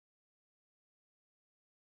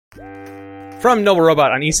From Noble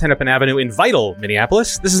Robot on East Hennepin Avenue in Vital,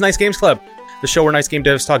 Minneapolis, this is Nice Games Club, the show where nice game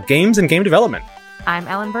devs talk games and game development. I'm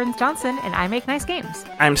Ellen Burns-Johnson, and I make nice games.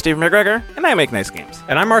 I'm Steve McGregor, and I make nice games.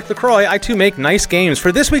 And I'm Mark LaCroix. I too make nice games.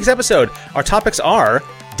 For this week's episode, our topics are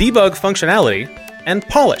debug functionality and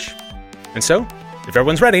polish. And so, if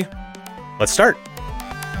everyone's ready, let's start.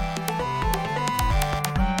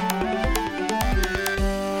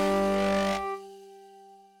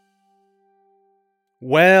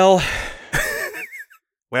 Well,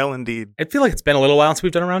 Indeed. I feel like it's been a little while since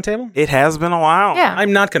we've done a roundtable. It has been a while. Yeah.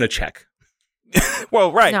 I'm not going to check.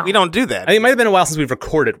 Well, right. No. We don't do that. I mean, it might have been a while since we've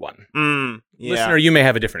recorded one. Yeah. Listener, you may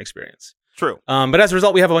have a different experience. True. But as a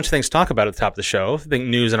result, we have a bunch of things to talk about at the top of the show. I think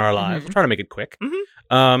news in our lives. We'll try to make it quick.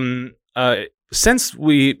 Since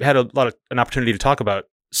we had an opportunity to talk about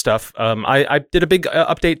stuff, I did a big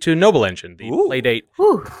update to Noble Engine, the Playdate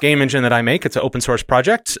game engine that I make. It's an open source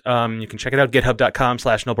project. You can check it out,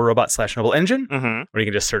 github.com/noblerobot/Noble Engine, or you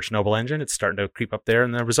can just search Noble Engine. It's starting to creep up there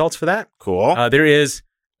in the results for that. Cool. There is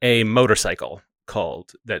a motorcycle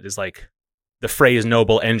that is like, the phrase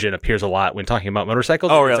Noble Engine appears a lot when talking about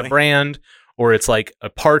motorcycles. Oh, really? It's a brand, or it's like a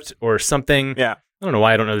part or something. Yeah. I don't know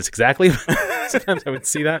why I don't know this exactly, but sometimes I would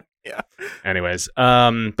see that. Yeah. Anyways,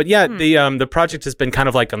 but yeah, the project has been kind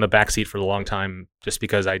of like on the backseat for a long time, just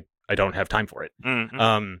because I don't have time for it.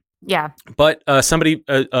 Yeah. But somebody,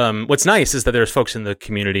 what's nice is that there's folks in the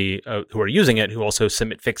community who are using it who also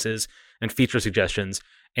submit fixes and feature suggestions.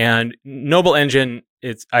 And Noble Engine,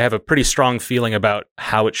 I have a pretty strong feeling about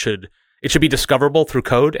how it should be discoverable through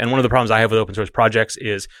code. And one of the problems I have with open source projects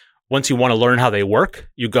is once you want to learn how they work,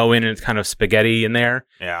 you go in and it's kind of spaghetti in there.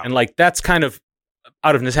 Yeah. And like, that's kind of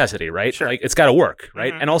out of necessity, right? Sure. Like, it's got to work,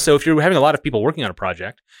 right? And also, if you're having a lot of people working on a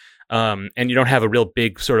project, and you don't have a real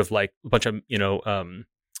big sort of like a bunch of,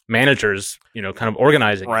 managers, kind of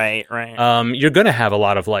organizing. Right. You're going to have a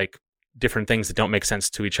lot of like different things that don't make sense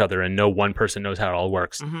to each other, and no one person knows how it all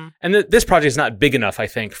works. And this project is not big enough, I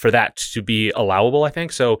think, for that to be allowable, I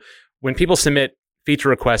think. So when people submit feature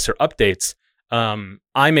requests or updates,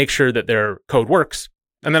 I make sure that their code works,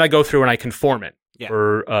 and then I go through and I conform it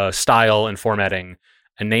for style and formatting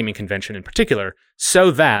and naming convention in particular,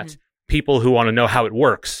 so that people who want to know how it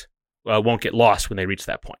works won't get lost when they reach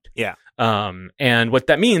that point. Yeah. And what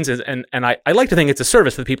that means is, and I like to think it's a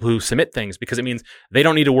service for the people who submit things, because it means they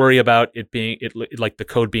don't need to worry about it being like the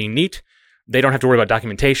code being neat. They don't have to worry about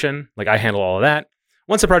documentation. Like, I handle all of that.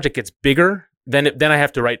 Once the project gets bigger, then I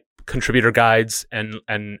have to write contributor guides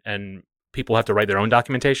and people have to write their own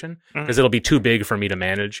documentation, because it'll be too big for me to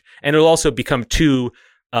manage, and it'll also become too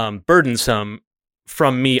burdensome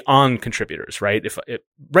from me on contributors, right?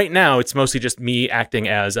 Right now it's mostly just me acting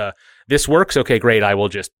as this works, okay, great, I will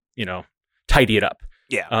just tidy it up.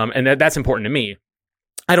 Yeah. And that's important to me.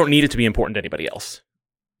 I don't need it to be important to anybody else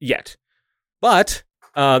yet. But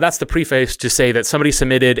that's the preface to say that somebody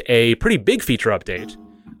submitted a pretty big feature update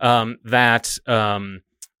that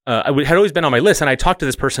had always been on my list, and I talked to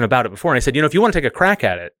this person about it before, and I said, if you want to take a crack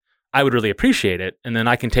at it, I would really appreciate it, and then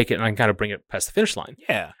I can take it and I can kind of bring it past the finish line.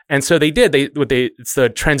 Yeah. And so they did. It's the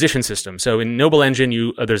transition system. So in Noble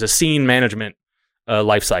Engine, there's a scene management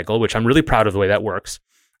life cycle, which I'm really proud of the way that works,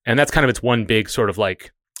 and that's kind of its one big sort of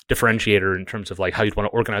like differentiator in terms of like how you'd want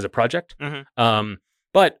to organize a project.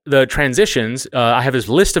 But the transitions, I have this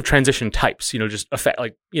list of transition types. Just effect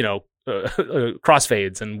like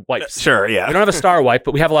crossfades and wipes. Sure, yeah. We don't have a star wipe,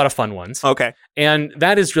 but we have a lot of fun ones. Okay. And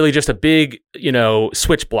that is really just a big,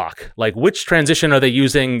 switch block. Like, which transition are they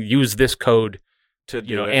using? Use this code to,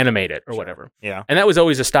 animate it or whatever. Yeah. And that was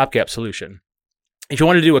always a stopgap solution. If you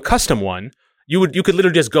wanted to do a custom one, you could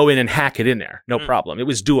literally just go in and hack it in there. No problem. It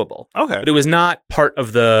was doable. Okay. But it was not part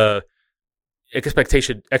of the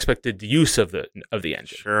expected use of the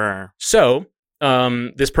engine. Sure. So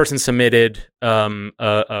this person submitted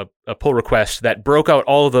a pull request that broke out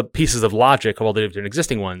all of the pieces of logic of all the different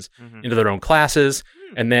existing ones into their own classes,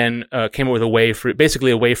 and then came up with a way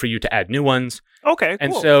for you to add new ones. Okay, cool.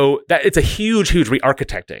 And so it's a huge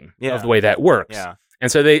re-architecting of the way that works. Yeah.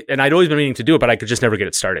 And so I'd always been meaning to do it, but I could just never get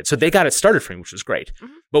it started. So they got it started for me, which was great.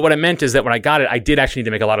 But what I meant is that when I got it, I did actually need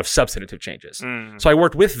to make a lot of substantive changes. So I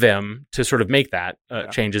worked with them to sort of make that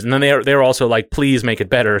changes. And then they were also like, please make it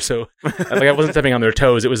better. So like, I wasn't stepping on their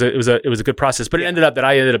toes. It was a good process, but it ended up that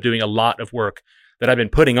I ended up doing a lot of work that I've been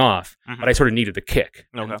putting off, but I sort of needed the kick.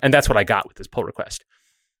 Okay. And that's what I got with this pull request.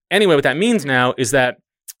 Anyway, what that means now is that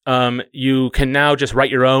you can now just write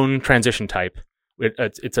your own transition type.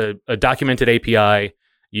 It's a documented API.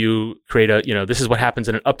 You create this is what happens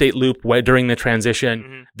in an update loop during the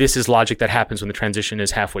transition. This is logic that happens when the transition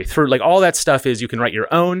is halfway through. Like, all that stuff is, you can write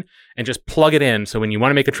your own and just plug it in. So when you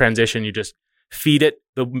want to make a transition, you just feed it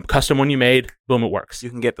the custom one you made, boom, it works. You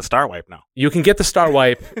can get the star wipe now. You can get the star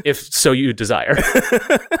wipe if so you desire.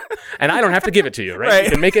 And I don't have to give it to you, right?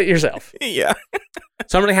 You can make it yourself. Yeah.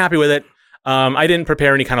 So I'm really happy with it. I didn't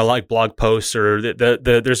prepare any kind of like blog posts or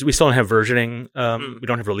we still don't have versioning. We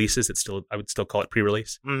don't have releases. I would still call it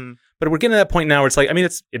pre-release. But we're getting to that point now where it's like, I mean,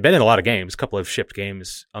 it's been in a lot of games, a couple of shipped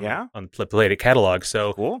games on the Playdate catalog.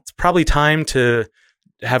 So it's probably time to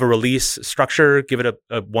have a release structure, give it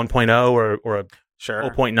a 1.0 or a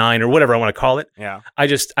 0.9 or whatever I want to call it. Yeah.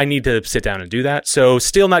 I need to sit down and do that. So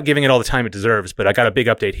still not giving it all the time it deserves, but I got a big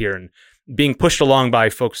update here and being pushed along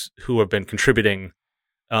by folks who have been contributing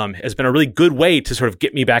has been a really good way to sort of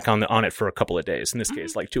get me back on it for a couple of days. In this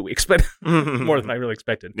case, like 2 weeks, but more than I really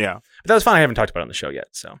expected. Yeah. But that was fun. I haven't talked about it on the show yet.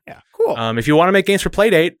 So yeah, cool. If you want to make games for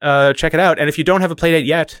Playdate, check it out. And if you don't have a Playdate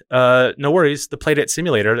yet, no worries. The Playdate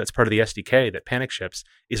simulator that's part of the SDK that Panic ships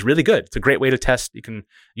is really good. It's a great way to test. You can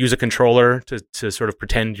use a controller to sort of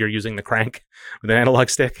pretend you're using the crank with an analog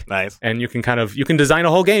stick. Nice. And you can design a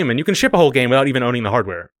whole game and you can ship a whole game without even owning the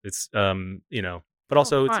hardware. It's but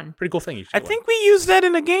also it's a pretty cool thing. I think we used that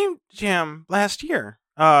in a game jam last year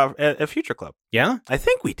at Future Club. Yeah? I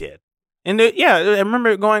think we did. And I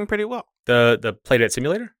remember it going pretty well. The Playdate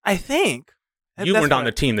simulator? I think. You weren't on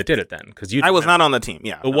the team that did it then, because I was not on the team.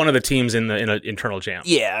 Yeah, but one of the teams in an internal jam.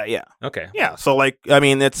 Yeah, yeah. Okay. Yeah, so I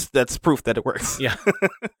mean, that's proof that it works. Yeah.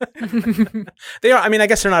 They are. I mean, I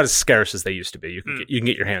guess they're not as scarce as they used to be. You can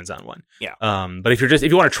get your hands on one. Yeah. But if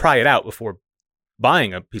you want to try it out before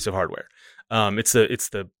buying a piece of hardware, it's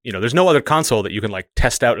the there's no other console that you can like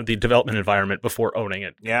test out the development environment before owning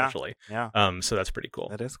it commercially. Yeah. So that's pretty cool.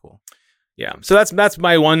 That is cool. Yeah, so that's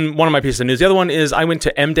my one of my pieces of news. The other one is I went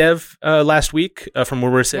to MDev last week from where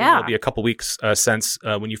we're sitting. It'll be a couple weeks since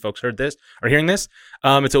when you folks heard this or hearing this.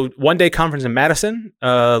 It's a one-day conference in Madison,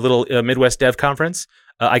 a little Midwest Dev conference.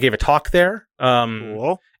 I gave a talk there,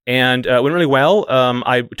 cool. And it went really well.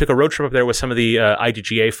 I took a road trip up there with some of the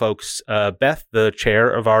IDGA folks, Beth, the chair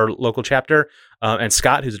of our local chapter, and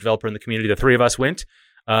Scott, who's a developer in the community. The three of us went.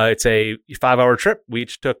 It's a 5-hour trip. We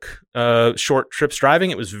each took short trips driving.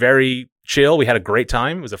 It was very chill. We had a great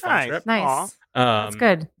time. It was a fun trip. Nice. That's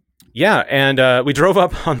good. Yeah, and we drove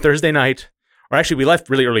up on Thursday night. Or actually, we left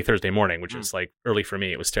really early Thursday morning, which is like early for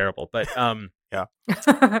me. It was terrible. But yeah,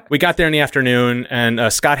 we got there in the afternoon,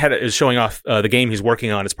 and Scott is showing off the game he's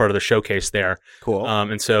working on as part of the showcase there. Cool.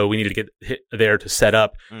 And so we needed to get there to set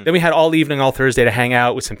up. Then we had all evening, all Thursday to hang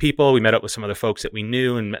out with some people. We met up with some other folks that we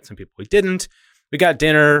knew and met some people we didn't. We got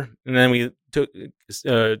dinner, and then we took,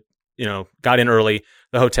 got in early,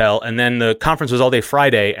 the hotel, and then the conference was all day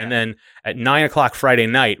Friday, and then at 9:00 Friday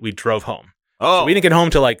night, we drove home. Oh. So we didn't get home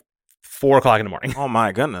till like 4:00 in the morning. Oh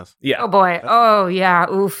my goodness. Yeah. Oh boy. Oh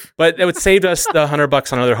yeah. Oof. But it would saved us the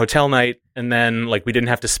 $100 on another hotel night, and then like we didn't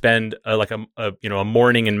have to spend a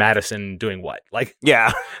morning in Madison doing what? Like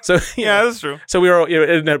yeah. So yeah, that's true. So we were it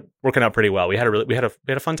ended up working out pretty well. We had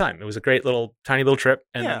a fun time. It was a great tiny little trip,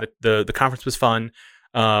 and then the conference was fun.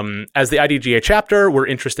 As the IDGA chapter, we're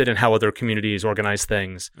interested in how other communities organize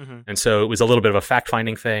things. And so it was a little bit of a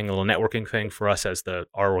fact-finding thing, a little networking thing for us as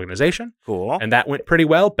our organization. Cool. And that went pretty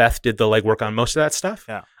well. Beth did the legwork on most of that stuff.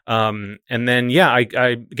 Yeah. And then,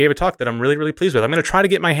 I gave a talk that I'm really, really pleased with. I'm going to try to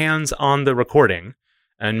get my hands on the recording,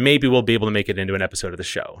 and maybe we'll be able to make it into an episode of the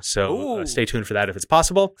show. So stay tuned for that if it's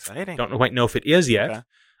possible. Exciting. Don't quite know if it is yet.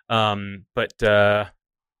 Okay.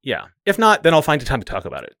 Yeah. If not, then I'll find a time to talk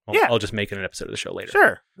about it. I'll just make it an episode of the show later.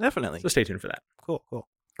 Sure. Definitely. So stay tuned for that.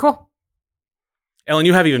 Cool. Ellen,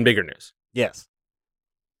 you have even bigger news. Yes.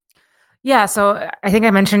 Yeah, so I think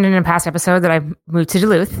I mentioned in a past episode that I moved to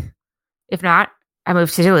Duluth. If not, I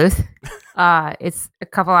moved to Duluth. It's a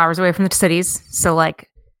couple hours away from the cities. So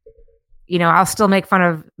I'll still make fun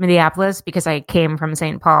of Minneapolis because I came from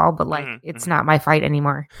St. Paul, but it's not my fight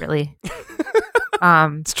anymore, really.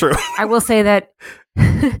 It's true. I will say that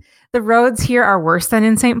the roads here are worse than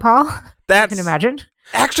in St. Paul. You can imagine.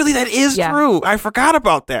 Actually, that is true. I forgot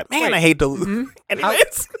about that. Man, Wait. I hate Duluth.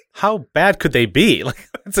 Anyways. How bad could they be?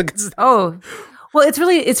 Well, it's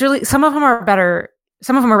really, some of them are better.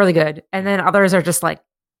 Some of them are really good. And then others are just like,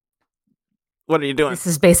 what are you doing? This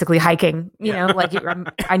is basically hiking,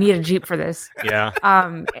 I need a Jeep for this. Yeah.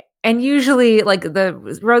 And usually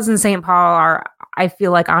the roads in St. Paul are, I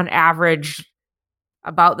feel like on average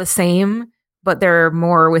about the same, but they're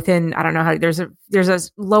more within, I don't know how, there's a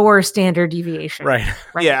lower standard deviation. Right.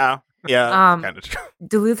 Yeah. Yeah. Kind of true.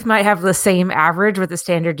 Duluth might have the same average, but the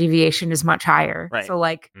standard deviation is much higher. Right. So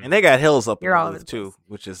and they got hills up in You're all Duluth too,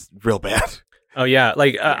 which is real bad. Oh yeah,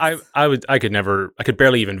 I could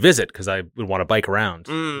barely even visit because I would want to bike around.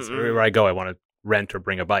 So everywhere I go, I want to rent or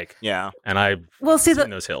bring a bike. Yeah, and I've seen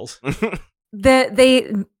those hills.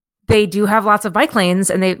 They do have lots of bike lanes,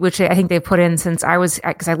 and which I think they've put in since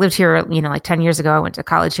because I lived here, like 10 years ago. I went to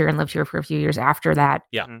college here and lived here for a few years after that.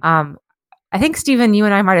 Yeah. I think Steven, you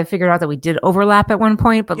and I might have figured out that we did overlap at one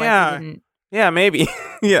point, but Yeah. we didn't. Yeah, maybe.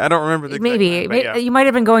 Yeah, I don't remember the exact Maybe time, but yeah. you might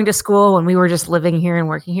have been going to school when we were just living here and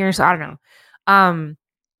working here, so I don't know.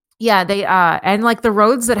 Yeah, they and like the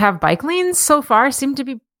roads that have bike lanes so far seem to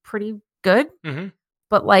be pretty good,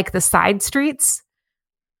 but like the side streets,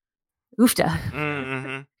 oofta.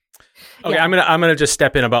 Mm-hmm. Okay, Yeah. I'm gonna just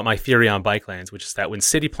step in about my theory on bike lanes, which is that when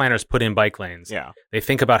city planners put in bike lanes, Yeah. they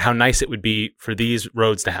think about how nice it would be for these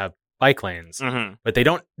roads to have bike lanes, Mm-hmm. but they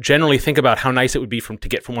don't generally think about how nice it would be to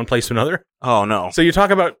get from one place to another. Oh, no. So you talk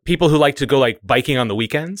about people who like to go like biking on the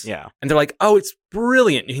weekends, Yeah. and they're like, "Oh, it's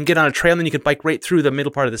brilliant! You can get on a trail and then you can bike right through the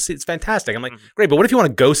middle part of the city. It's fantastic." I'm like, "Great, but what if you want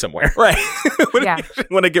to go somewhere?" Right. What Yeah. if you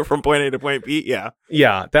want to get from point A to point B? Yeah.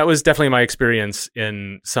 Yeah, that was definitely my experience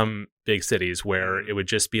in some big cities where it would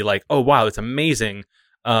just be like, "Oh, wow, it's amazing."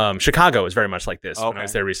 Chicago is very much like this when I Okay.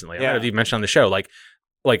 was there recently. I Yeah. might have even mentioned on the show, like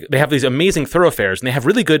they have these amazing thoroughfares and they have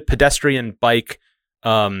really good pedestrian bike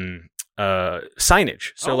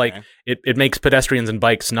signage. So like Okay. it makes pedestrians and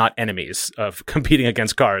bikes not enemies of competing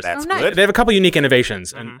against cars. That's nice. good. They have a couple unique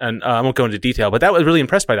innovations, Mhm. and I won't go into detail, but that was really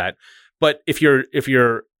impressed by that. But if you're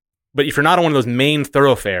not on one of those main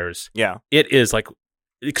thoroughfares, Yeah. it is like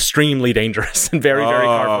extremely dangerous and very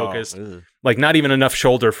car focused. Ugh. Like not even enough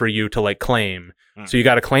shoulder for you to like claim. Mm. So you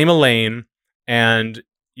got to claim a lane, and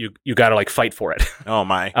you got to like fight for it, Oh,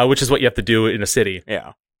 my. which is what you have to do in a city.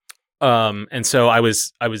 Yeah. And so I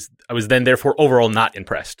was then therefore overall not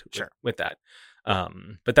impressed with that.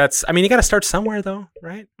 But that's, I mean, you got to start somewhere though,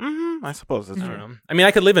 right? Mm-hmm. I suppose that's I don't true. know. I mean,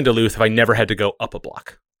 I could live in Duluth if I never had to go up a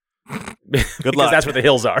block. Because luck. that's where the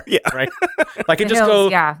hills are. Yeah. Right. I could The just hills, go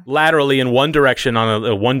yeah. laterally in one direction on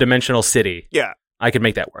a one-dimensional city. Yeah. I could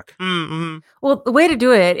make that work. Mm-hmm. Well, the way to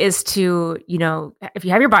do it is to, if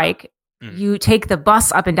you have your bike, you take the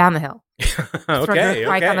bus up and down the hill. Throw your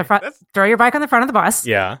bike on the front. Throw your bike on the front of the bus.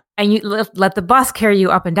 Yeah. And you let the bus carry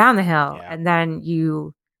you up and down the hill, Yeah. and then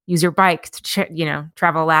you use your bike to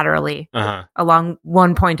travel laterally Uh-huh. along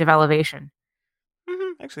one point of elevation.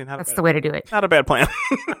 Mm-hmm. Actually, That's the way to do it. not a bad plan.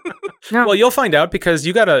 No, Well, you'll find out because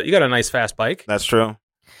you got a nice fast bike. That's true.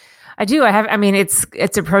 I do. I mean, it's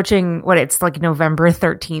approaching it's like November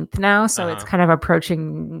 13th now, so it's kind of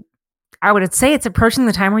approaching. I would say it's approaching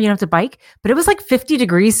the time where you don't have to bike, but it was like 50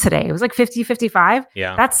 degrees today. It was like 50, 55.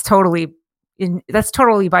 Yeah. That's totally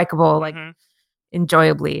bikeable, like Mhm.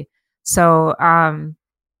 enjoyably. So,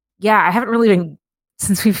 yeah, I haven't really been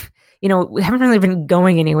since we haven't really been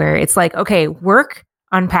going anywhere. It's like, okay, work,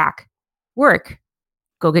 unpack, work,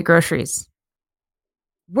 go get groceries,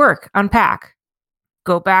 work, unpack,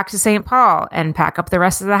 go back to St. Paul and pack up the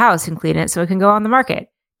rest of the house and clean it so it can go on the market.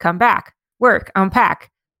 Come back, work,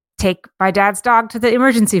 unpack, take my dad's dog to the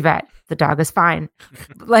emergency vet. The dog is fine.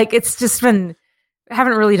 Like it's just been.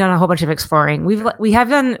 Haven't really done a whole bunch of exploring. We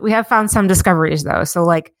have found some discoveries though. So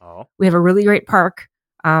like we have a really great park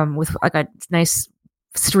with like a nice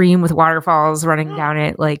stream with waterfalls running down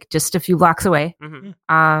it, like just a few blocks away.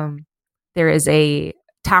 Mm-hmm. There is a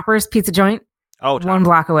Topper's pizza joint one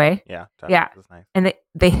block away. Yeah. Yeah. That's nice. And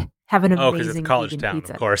they have an amazing Because it's a college vegan town,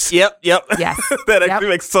 pizza. of course. Yep. Yes. That actually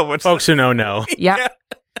makes so much Folks who know. Yep.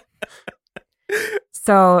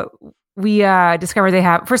 So we discovered they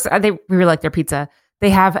have we really like their pizza. They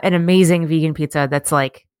have an amazing vegan pizza that's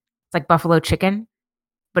like it's like buffalo chicken,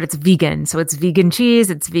 but it's vegan. So it's vegan cheese,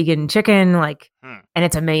 it's vegan chicken, and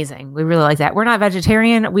it's amazing. We really like that. We're not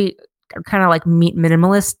vegetarian. We are kind of like meat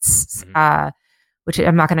minimalists, which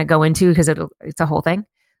I'm not going to go into because it's a whole thing.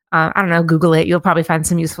 I don't know. Google it. You'll probably find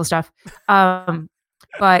some useful stuff.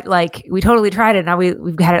 But like we totally tried it. Now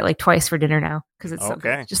we've had it like twice for dinner now because it's so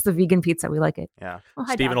good. Okay. Just the vegan pizza. We like it. Yeah. Oh,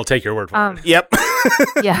 hi, Stephen Dad. will take your word for it. Yep.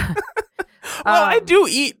 Yeah. Well, I do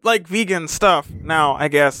eat like vegan stuff now, I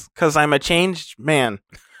guess, because I'm a changed man.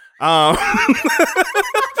 Let's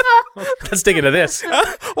dig into this.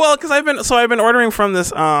 Well, because I've been ordering from this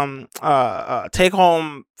take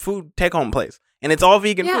home place, and it's all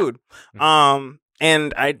vegan Yeah. food.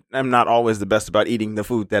 And I'm not always the best about eating the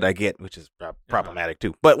food that I get, which is problematic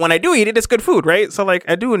too. But when I do eat it, it's good food, right? So like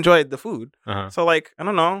I do enjoy the food. So like I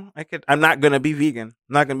don't know, I'm not gonna be vegan.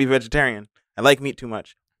 I'm not gonna be vegetarian. I like meat too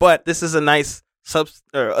much. But this is a nice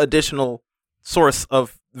additional source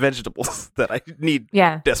of vegetables that I need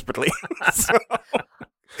desperately. So,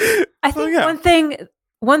 I think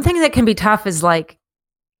one thing that can be tough is like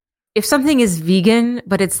if something is vegan,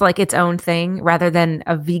 but it's like its own thing rather than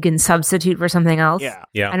a vegan substitute for something else.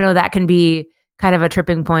 Yeah. I know that can be kind of a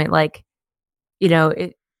tripping point. Like,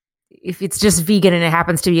 if it's just vegan and it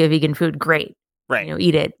happens to be a vegan food, great. Right.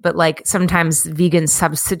 Eat it. But like sometimes vegan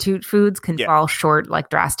substitute foods can fall short like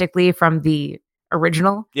drastically from the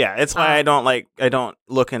original. Yeah, it's why I don't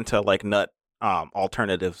look into like nut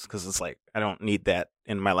alternatives, because it's like I don't need that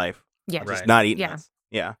in my life. Yeah, just not eating nuts.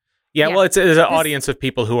 Yeah, well, it's an audience of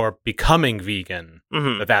people who are becoming vegan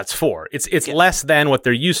that's for. It's less than what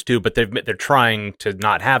they're used to, but they're trying to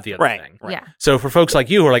not have the other thing. Right. Yeah. So for folks like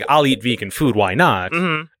you who are like, I'll eat vegan food, why not?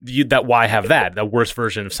 Why have that? The worst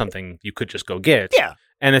version of something you could just go get. Yeah.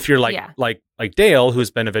 And if you're like Dale,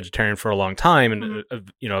 who's been a vegetarian for a long time, and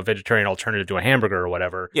a vegetarian alternative to a hamburger or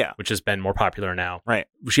whatever, which has been more popular now. Right.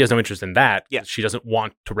 She has no interest in that. Yeah. She doesn't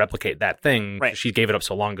want to replicate that thing. Right. She gave it up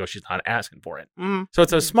so long ago. She's not asking for it. So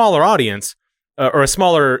it's a smaller audience, or a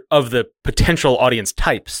smaller of the potential audience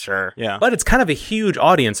types. Sure. Yeah. But it's kind of a huge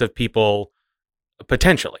audience of people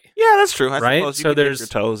potentially. Yeah, that's true. I right. Suppose you so can there's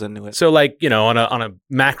dip your toes into it. So like, on a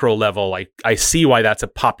macro level, like I see why that's a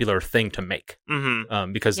popular thing to make.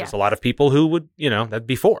 Because there's a lot of people who would, that'd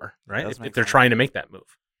be for, right? If they're trying to make that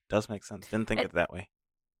move. Does make sense. Didn't think of it that way.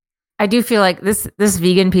 I do feel like this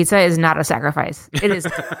vegan pizza is not a sacrifice. It is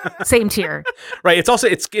same tier. Right. It's also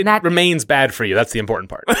it remains bad for you. That's the important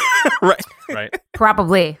part. Right.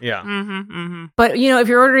 Probably. Yeah. But if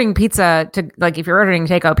you're ordering pizza if you're ordering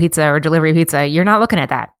takeout pizza or delivery pizza, you're not looking at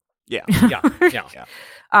that. Yeah.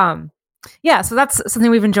 Yeah. So that's something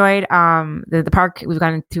we've enjoyed. The park, we've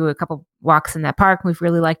gone through a couple walks in that park. We've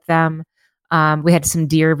really liked them. We had some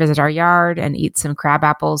deer visit our yard and eat some crab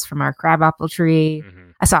apples from our crab apple tree.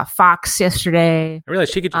 I saw a fox yesterday. I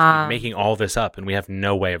realized she could just be making all this up, and we have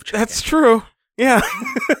no way of checking. That's true. Yeah.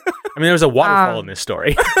 I mean, there was a waterfall in this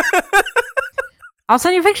story. I'll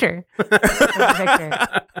send you a picture.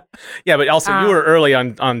 Yeah, but also you were early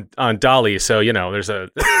on Dolly, so there's a.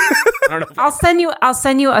 I don't know. I'll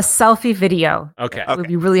send you a selfie video. Okay. It would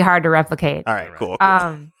be really hard to replicate. All right. Cool.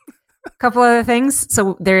 Couple other things.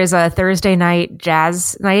 So there is a Thursday night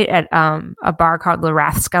jazz night at a bar called the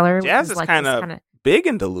Rathskeller. Jazz is like kind of big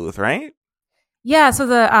in Duluth, right? Yeah. So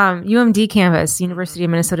the UMD campus, University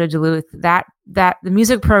of Minnesota Duluth, that the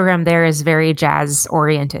music program there is very jazz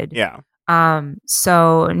oriented. Yeah.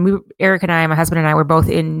 So Eric and I, my husband and I, were both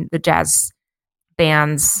in the jazz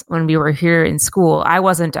bands when we were here in school. I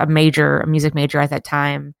wasn't a music major at that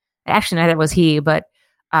time. Actually, neither was he, but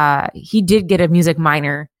he did get a music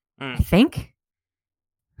minor. I think.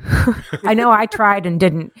 I know I tried and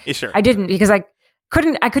didn't. Sure. I didn't because I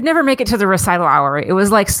could never make it to the recital hour. It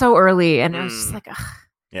was like so early and it was just like, ugh.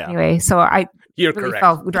 Yeah. Anyway, so You're really correct.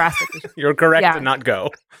 felt drastically. You're correct to not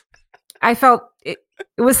go. I felt it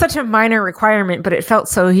was such a minor requirement, but it felt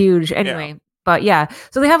so huge anyway. Yeah. But yeah,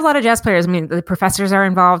 so they have a lot of jazz players. I mean, the professors are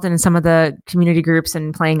involved in some of the community groups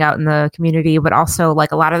and playing out in the community, but also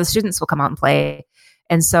like a lot of the students will come out and play.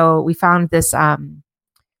 And so we found this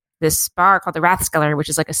bar called the Rathskeller, which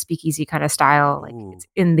is like a speakeasy kind of style. Like it's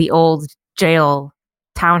in the old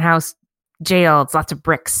townhouse jail. It's lots of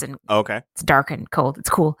bricks and it's dark and cold. It's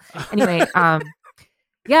cool. Anyway,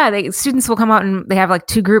 students will come out and they have like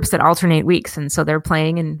two groups that alternate weeks. And so they're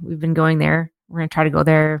playing and we've been going there. We're going to try to go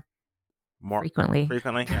there more frequently.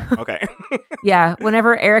 Yeah. Okay. Yeah.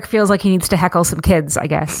 Whenever Eric feels like he needs to heckle some kids, I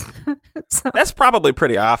guess. So. That's probably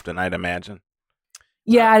pretty often, I'd imagine.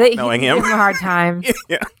 Yeah, knowing him, gave him a hard time.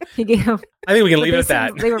 Yeah, he gave. I think we can leave it at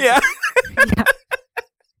that. Yeah.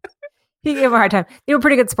 He gave him a hard time. They were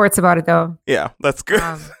pretty good sports about it, though. Yeah, that's good.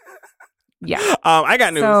 Yeah. I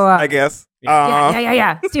got news. I guess.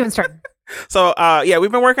 Yeah. Steven's turn. So,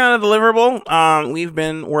 we've been working on a deliverable. We've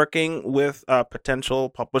been working with a potential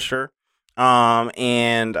publisher,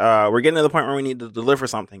 and we're getting to the point where we need to deliver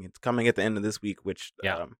something. It's coming at the end of this week, which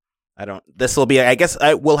this will be, I guess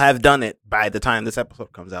I will have done it by the time this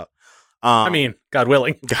episode comes out. I mean, God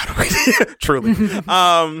willing. Truly.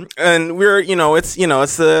 And we're, it's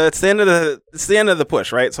the end of the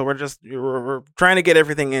push, right? So we're trying to get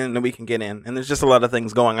everything in that we can get in. And there's just a lot of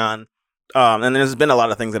things going on. And there's been a lot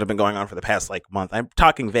of things that have been going on for the past month. I'm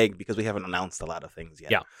talking vague because we haven't announced a lot of things yet.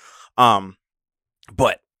 Yeah.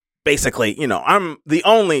 But basically, I'm the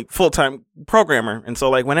only full-time programmer. And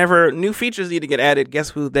so bhenever new features need to get added,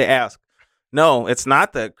 guess who they ask? No, it's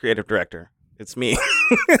not the creative director. It's me.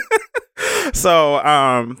 So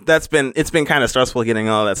it's been kind of stressful getting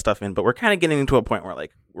all that stuff in, but we're kind of getting into a point where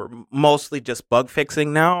we're mostly just bug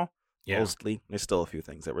fixing now. Yeah. Mostly. There's still a few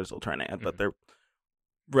things that we're still trying to add, but they're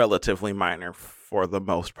relatively minor for the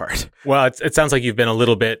most part. Well, it sounds like you've been a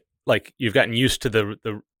little bit you've gotten used to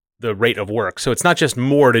the rate of work. So it's not just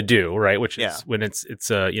more to do, right? Which is Yeah. when it's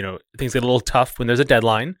things get a little tough when there's a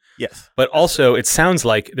deadline. Yes. But also it sounds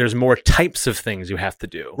like there's more types of things you have to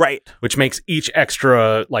do. Right. Which makes each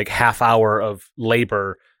extra like half hour of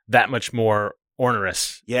labor that much more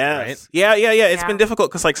onerous. Yes. Right? Yeah. It's Yeah. been difficult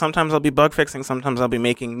because like sometimes I'll be bug fixing, sometimes I'll be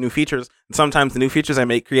making new features, and sometimes the new features I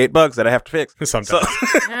make create bugs that I have to fix. Sometimes. So,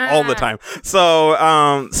 all the time. So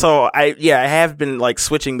I have been like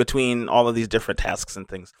switching between all of these different tasks and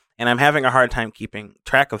things, and I'm having a hard time keeping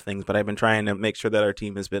track of things. But I've been trying to make sure that our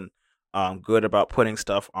team has been good about putting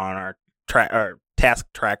stuff on our task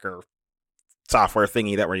tracker software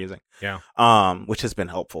thingy that we're using. Yeah. Which has been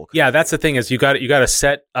helpful. Yeah, that's the thing is you got to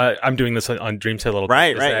set. I'm doing this on Dreamstate a little bit.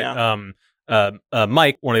 Right, is right, that,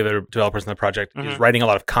 Mike, one of the other developers on the project, is writing a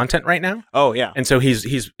lot of content right now. Oh yeah. And so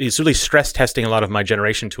he's really stress testing a lot of my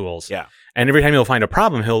generation tools. Yeah. And every time he'll find a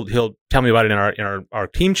problem, he'll tell me about it in our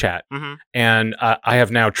team chat. Mm-hmm. And I have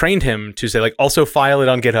now trained him to say like also file it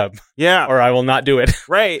on GitHub. Yeah. Or I will not do it.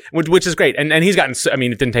 Right. which is great. And he's gotten. I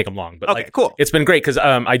mean, it didn't take him long, but Okay, like cool. it's been great because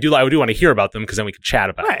I do want to hear about them because then we can chat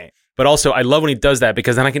about it. Right. But also, I love when he does that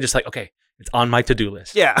because then I can just like, okay, it's on my to-do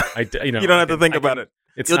list. Yeah. You don't have to think about it.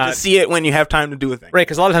 You'll just see it when you have time to do a thing. Right,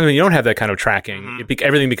 because a lot of times when you don't have that kind of tracking,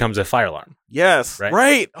 everything becomes a fire alarm. Yes.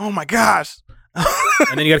 Right. Oh my gosh.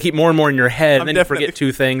 And then you got to keep more and more in your head, and then definitely- you forget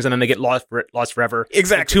two things, and then they get lost forever.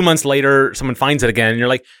 Exactly. And 2 months later, someone finds it again, and you're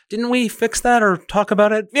like, didn't we fix that or talk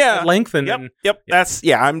about it at length? And then, Yep. That's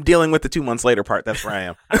I'm dealing with the 2 months later part. That's where I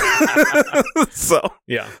am. So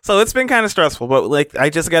it's been kind of stressful, but like I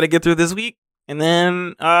just got to get through this week, and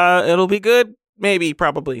then it'll be good. Maybe,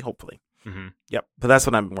 probably, hopefully. Mm-hmm. Yep. But that's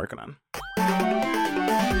what I've been working on.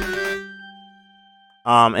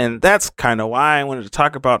 And that's kind of why I wanted to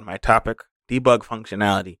talk about my topic, debug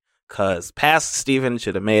functionality, because past Steven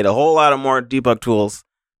should have made a whole lot of more debug tools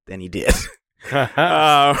than he did.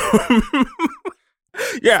 Yeah.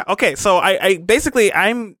 Okay. So I basically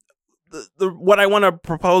I'm what I want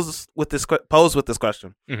to pose with this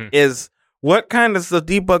question is what kind of the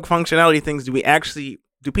debug functionality things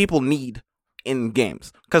do people need in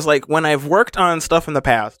games? Because like when I've worked on stuff in the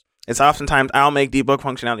past, it's oftentimes I'll make debug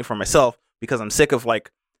functionality for myself because I'm sick of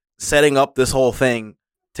like setting up this whole thing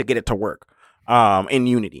to get it to work in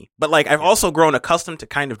Unity. But like I've also grown accustomed to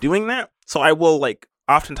kind of doing that, so I will like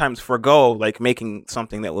oftentimes forego like making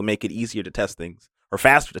something that will make it easier to test things or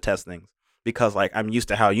faster to test things because like I'm used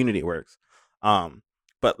to how Unity works.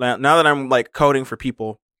 But now that I'm like coding for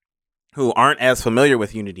people who aren't as familiar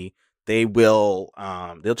with Unity, they'll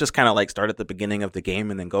just kind of like start at the beginning of the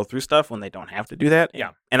game and then go through stuff when they don't have to do that. Yeah.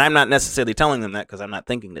 And I'm not necessarily telling them that because I'm not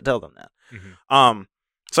thinking to tell them that.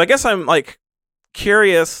 So I guess I'm like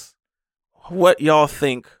curious what y'all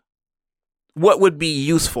think, what would be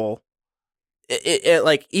useful,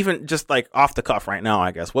 like even just like off the cuff right now,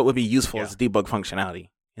 I guess, what would be useful as debug functionality?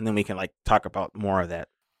 And then we can like talk about more of that.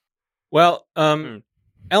 Well,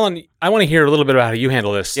 Ellen, I want to hear a little bit about how you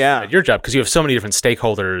handle this at your job because you have so many different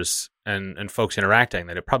stakeholders and folks interacting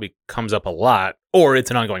that it probably comes up a lot or it's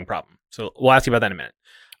an ongoing problem. So we'll ask you about that in a minute.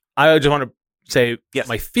 I just want to say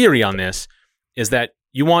my theory on this is that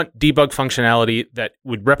you want debug functionality that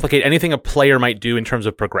would replicate anything a player might do in terms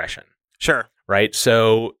of progression. Sure. Right?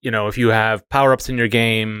 So, if you have power-ups in your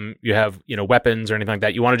game, you have, weapons or anything like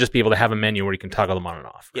that, you want to just be able to have a menu where you can toggle them on and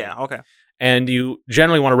off. Right? Yeah, okay. And you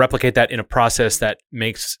generally want to replicate that in a process that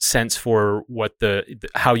makes sense for what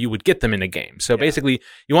how you would get them in a game. So basically,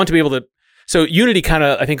 you want to be able to. So Unity kind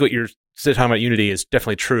of, I think what you're talking about Unity is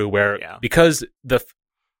definitely true. Where because the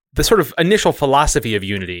sort of initial philosophy of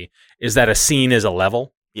Unity is that a scene is a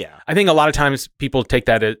level. Yeah, I think a lot of times people take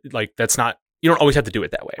that as, like that's not. You don't always have to do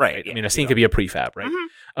it that way, right? Yeah, I mean, a scene could be a prefab, right?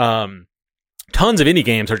 Mm-hmm. Tons of indie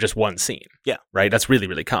games are just one scene. Yeah. Right? That's really,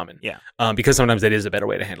 really common. Yeah. Because sometimes that is a better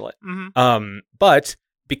way to handle it. Mm-hmm. But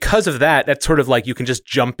because of that, that's sort of like you can just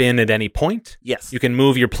jump in at any point. Yes. You can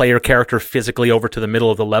move your player character physically over to the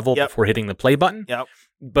middle of the level before hitting the play button. Yep.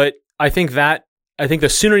 But I think the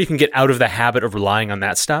sooner you can get out of the habit of relying on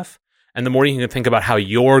that stuff, and the more you can think about how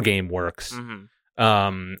your game works,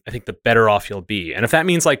 I think the better off you'll be. And if that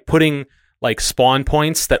means like putting like spawn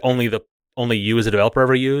points that only you as a developer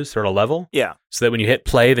ever use or at a level. Yeah. So that when you hit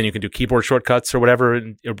play, then you can do keyboard shortcuts or whatever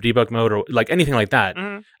in debug mode or like anything like that.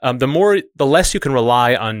 Mm-hmm. The less you can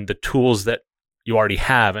rely on the tools that you already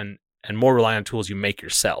have and more rely on tools you make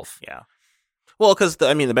yourself. Yeah. Well, because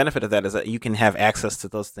the benefit of that is that you can have access to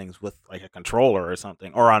those things with like a controller or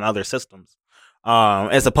something or on other systems,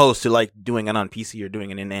 as opposed to like doing it on PC or doing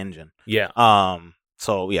it in engine. Yeah.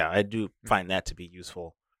 So yeah, I do find that to be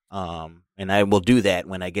useful. And I will do that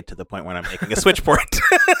when I get to the point when I'm making a switch port.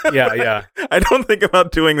 Yeah. I don't think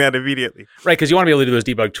about doing that immediately. Right, because you want to be able to do those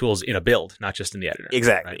debug tools in a build, not just in the editor.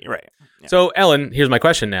 Exactly, right. Yeah. So, Ellen, here's my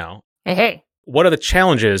question now. Hey. What are the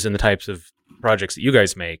challenges in the types of projects that you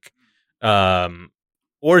guys make?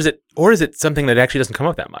 Or is it something that actually doesn't come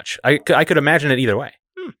up that much? I could imagine it either way.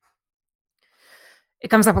 It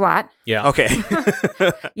comes up a lot. Yeah. Okay.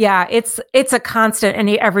 Yeah, it's a constant, and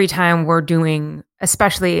every time we're doing,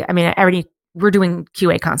 especially, we're doing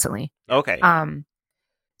QA constantly. Okay.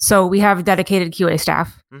 So we have dedicated QA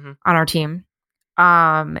staff on our team,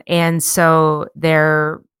 and so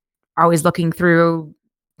they're always looking through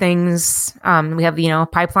things. We have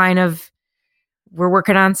pipeline of we're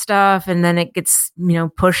working on stuff, and then it gets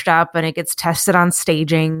pushed up and it gets tested on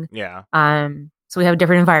staging. Yeah. So we have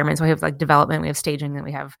different environments. We have like development, we have staging, then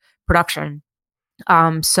we have production.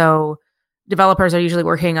 So developers are usually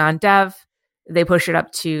working on dev. They push it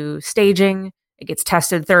up to staging. It gets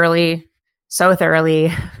tested thoroughly, so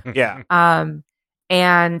thoroughly. Yeah.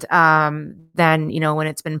 And then when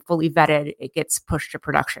it's been fully vetted, it gets pushed to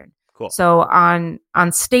production. Cool. So on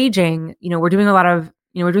staging, we're doing a lot of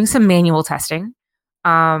we're doing some manual testing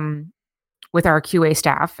with our QA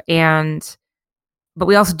staff, but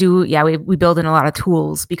we also do, we build in a lot of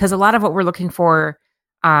tools, because a lot of what we're looking for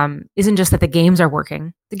isn't just that the games are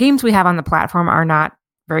working. The games we have on the platform are not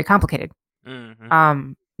very complicated.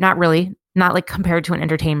 Mm-hmm. Not really, not like compared to an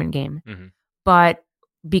entertainment game. Mm-hmm. But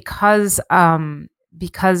because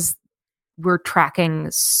we're tracking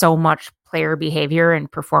so much player behavior and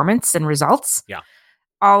performance and results,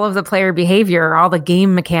 all of the player behavior, all the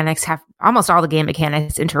game mechanics almost all the game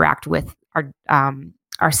mechanics interact with our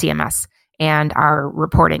CMS and our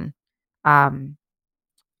reporting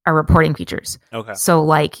features. Okay. So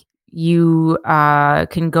like you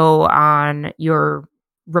can go on your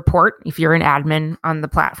report. If you're an admin on the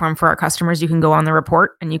platform for our customers, you can go on the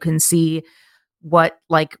report and you can see what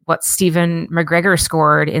Stephen McGregor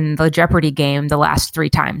scored in the Jeopardy game the last 3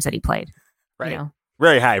 times that he played. Right.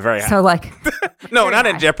 Very high, very high. So like no, not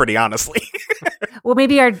in Jeopardy, honestly. Well,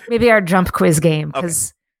 maybe our jump quiz game,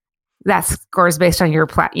 because that scores based on your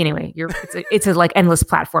anyway. It's a like endless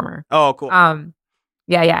platformer. Oh, cool.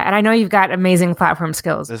 Yeah, and I know you've got amazing platform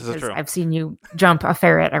skills. This is true. I've seen you jump a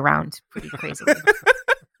ferret around pretty crazily.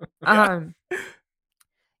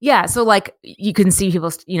 So like you can see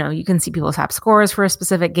people's top scores for a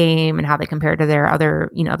specific game and how they compare to their other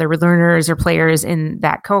learners or players in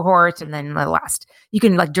that cohort, and then you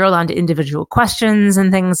can like drill down to individual questions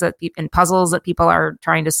and things and puzzles that people are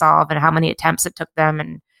trying to solve and how many attempts it took them.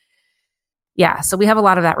 And so we have a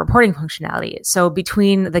lot of that reporting functionality. So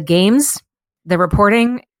between the games, the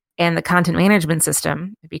reporting, and the content management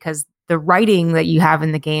system, because the writing that you have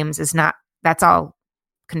in the games that's all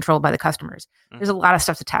controlled by the customers. Mm-hmm. There's a lot of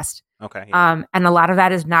stuff to test. Okay. Yeah. And a lot of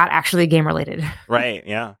that is not actually game related. Right.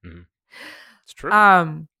 Yeah. Mm-hmm. It's true.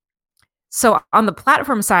 So on the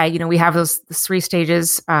platform side, we have the 3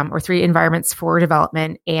 stages or 3 environments for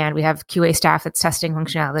development, and we have QA staff that's testing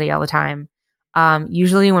functionality all the time.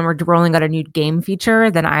 Usually when we're rolling out a new game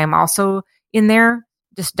feature, then I am also in there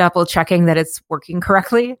just double checking that it's working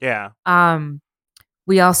correctly. Yeah.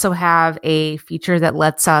 We also have a feature that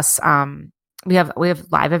lets us we have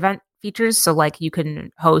live event features. So like you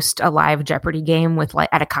can host a live Jeopardy game with like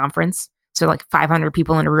at a conference. So like 500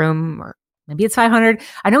 people in a room, or maybe it's 500.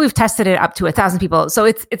 I know we've tested it up to 1,000 people. So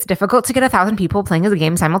it's difficult to get 1,000 people playing the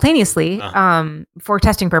game simultaneously for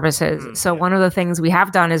testing purposes. So one of the things we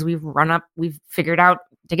have done is we've figured out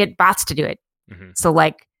to get bots to do it. Mm-hmm. So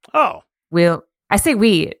like, I say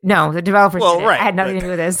the developers did it. Right, I had nothing to do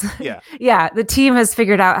with this. Yeah. Yeah. The team has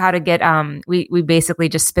figured out how to get, we basically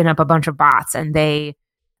just spin up a bunch of bots, and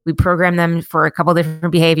we program them for a couple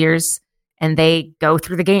different behaviors, and they go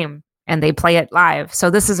through the game and they play it live. So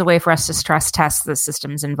this is a way for us to stress test the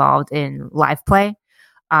systems involved in live play,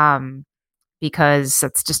 because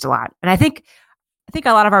it's just a lot. And I think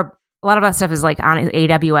a lot of that stuff is like on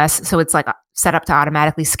AWS. So it's like set up to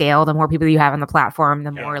automatically scale. The more people you have on the platform,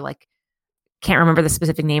 the more like, can't remember the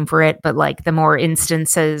specific name for it, but like the more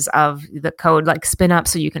instances of the code like spin up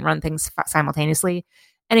so you can run things simultaneously.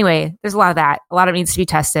 Anyway, there's a lot of that. A lot of it needs to be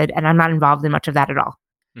tested, and I'm not involved in much of that at all.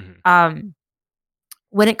 Mm-hmm.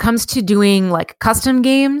 When it comes to doing like custom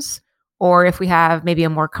games, or if we have maybe a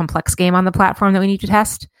more complex game on the platform that we need to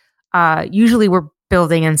test, usually we're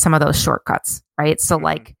building in some of those shortcuts, right? So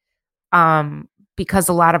like, because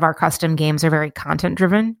a lot of our custom games are very content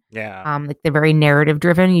driven. Yeah. Like they're very narrative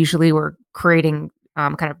driven. Usually we're creating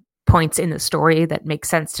kind of points in the story that make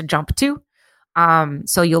sense to jump to.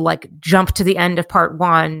 So you'll like jump to the end of part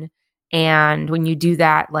 1, And when you do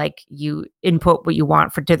that, like you input what you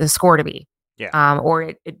want to the score to be. Yeah. Or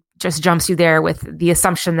it just jumps you there with the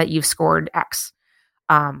assumption that you've scored X.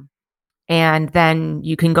 And then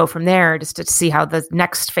you can go from there just to see how the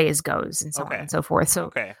next phase goes and so on and so forth.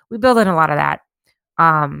 So we build in a lot of that.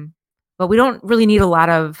 But we don't really need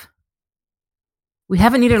we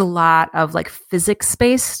haven't needed a lot of like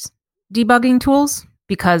physics-based debugging tools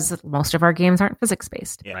because most of our games aren't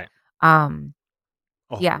physics-based. Yeah. Right.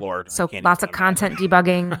 Oh, Lord. So lots of content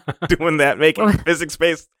debugging. Doing that, making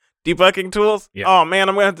physics-based debugging tools? Yeah. Oh, man,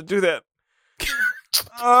 I'm going to have to do that.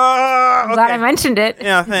 I'm glad I mentioned it.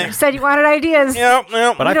 Yeah, thanks. You said you wanted ideas. Yep.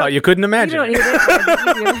 But I thought you couldn't imagine. You don't need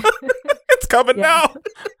it. It's coming now.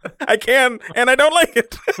 I can, and I don't like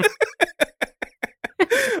it.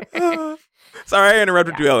 Sorry, I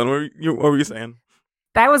interrupted you, Ellen. What were you saying?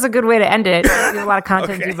 That was a good way to end it. We have a lot of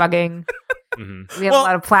content debugging. We have a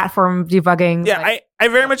lot of platform debugging. Yeah, I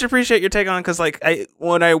very much appreciate your take on it because, like,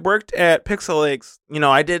 when I worked at Pixel Lakes,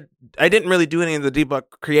 I didn't really do any of the debug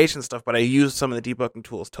creation stuff, but I used some of the debugging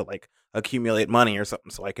tools to like accumulate money or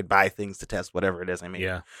something, so I could buy things to test whatever it is I made.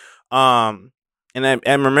 Yeah. And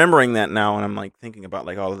I'm remembering that now, and I'm like thinking about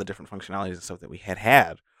like all of the different functionalities and stuff that we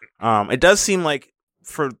had. It does seem like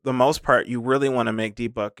for the most part, you really want to make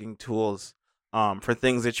debugging tools for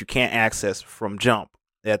things that you can't access from jump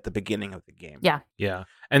at the beginning of the game. Yeah.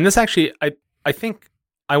 And this actually, I think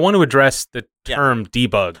I want to address the term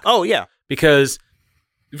debug. Oh, yeah. Because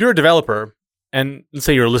if you're a developer, and let's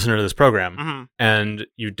say you're a listener to this program, and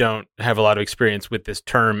you don't have a lot of experience with this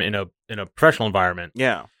term in a professional environment,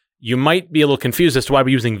 you might be a little confused as to why we're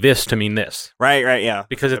using this to mean this. Right, yeah.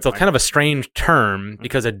 Because it's kind of a strange term,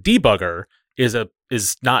 because a debugger is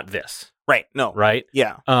not this. Right, no. Right?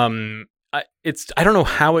 Yeah. I don't know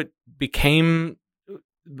how it became...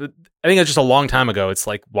 I think it's just a long time ago. It's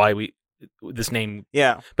like why this name.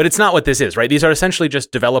 Yeah. But it's not what this is, right? These are essentially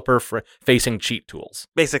just developer-facing cheat tools.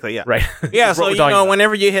 Basically, yeah. Right? Yeah, so,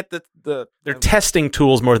 whenever you hit they're testing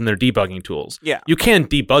tools more than they're debugging tools. Yeah. You can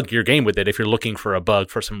debug your game with it if you're looking for a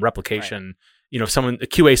bug, for some replication. Right. If a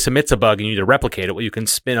QA submits a bug and you need to replicate it, well, you can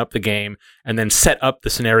spin up the game and then set up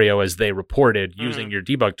the scenario as they reported using your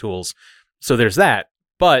debug tools. So there's that.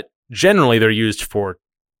 But generally, they're used for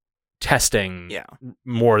testing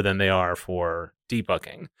more than they are for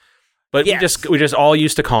debugging. But we just all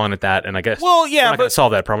used to calling it that, and I guess we're not going to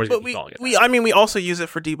solve that problem. We also use it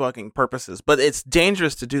for debugging purposes, but it's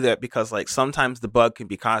dangerous to do that because like sometimes the bug can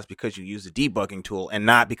be caused because you use a debugging tool and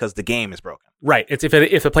not because the game is broken. Right. It's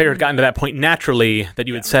if the player had gotten to that point naturally that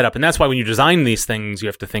you would set up, and that's why when you design these things, you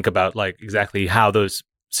have to think about like exactly how those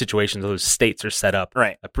situations, those states are set up,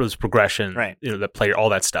 right? Those progression, right? The player, all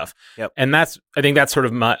that stuff. Yep. And I think that's sort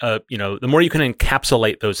of my, the more you can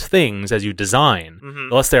encapsulate those things as you design,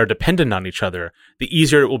 the less they are dependent on each other, the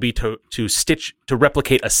easier it will be to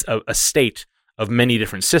replicate a state of many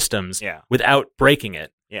different systems, without breaking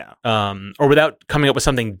it, or without coming up with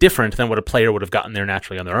something different than what a player would have gotten there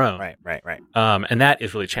naturally on their own, right. And that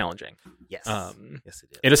is really challenging. Yes, yes, it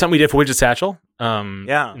is. It is something we did for Widget Satchel. In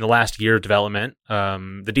the last year of development,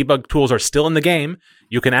 the debug tools are still in the game.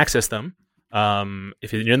 You can access them.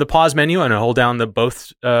 If you're in the pause menu and hold down the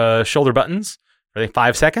both shoulder buttons for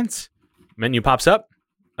 5 seconds, menu pops up.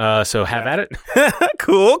 So have at it.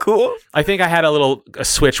 Cool. I think I had a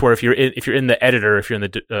switch where if you're in the editor, if you're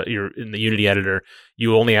in the Unity editor,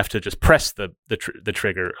 you only have to just press the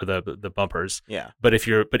trigger or the bumpers. Yeah. But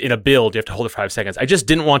in a build, you have to hold it for 5 seconds. I just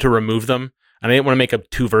didn't want to remove them, and I didn't want to make up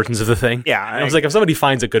two versions of the thing. Yeah. I was like, if somebody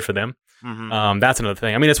finds it, good for them. That's another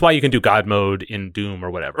thing. I mean, it's why you can do God mode in Doom or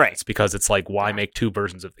whatever. Right. It's because it's like, why make two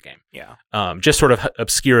versions of the game? Yeah. Just sort of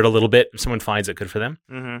obscure it a little bit. If someone finds it, good for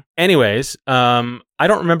them. Anyways, I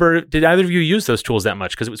don't remember, did either of you use those tools that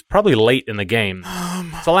much? Because it was probably late in the game.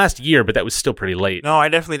 It's the last year, but that was still pretty late. No, I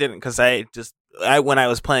definitely didn't, because when I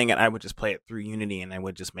was playing it, I would just play it through Unity, and I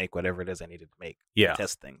would just make whatever it is I needed to make. Yeah.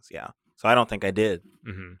 Test things, So I don't think I did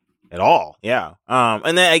at all,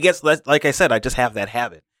 and then I guess, like I said, I just have that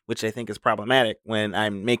habit, which I think is problematic when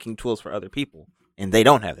I'm making tools for other people, and they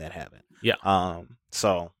don't have that habit. Yeah.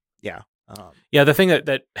 Yeah, the thing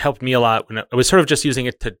that helped me a lot when I was sort of just using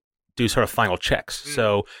it to do sort of final checks.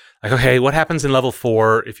 So, like, okay, what happens in level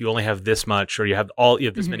 4 if you only have this much, or you have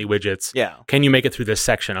this many widgets? Yeah. Can you make it through this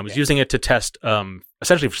section? I was using it to test,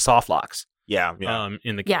 essentially for soft locks.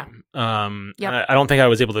 in the game. Yep. I don't think I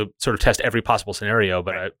was able to sort of test every possible scenario,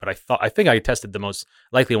 but I think I tested the most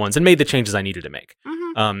likely ones and made the changes I needed to make.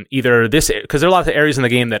 Either this, because there are a lot of areas in the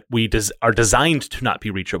game that are designed to not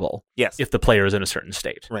be reachable. Yes. If the player is in a certain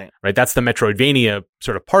state. Right. That's the Metroidvania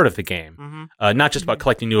sort of part of the game. Not just about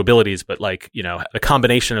collecting new abilities, but like, the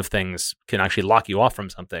combination of things can actually lock you off from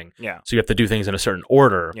something. Yeah. So you have to do things in a certain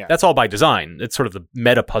order. Yeah. That's all by design. It's sort of the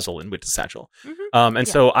meta puzzle in Witch's Satchel.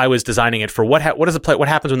 So I was designing it for what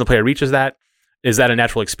happens when the player reaches that. Is that a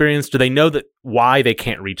natural experience? Do they know that why they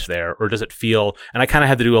can't reach there, or does it feel? And I kind of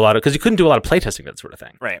had to do a lot of, because you couldn't do a lot of playtesting, that sort of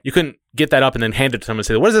thing. Right. You couldn't get that up and then hand it to someone and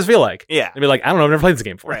say, "What does this feel like?" Yeah. And be like, "I don't know. I've never played this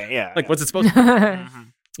game before." Right. Yeah. Like, what's it supposed to be?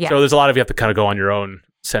 Yeah. So there's a lot of you have to kind of go on your own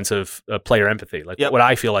sense of player empathy, like what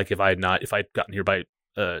I feel like if I'd gotten here by,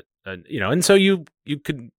 and so you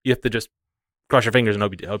have to just cross your fingers and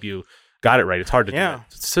hope you got it right. It's hard to do that.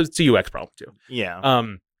 So it's a UX problem too. Yeah.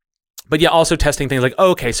 But yeah, also testing things like,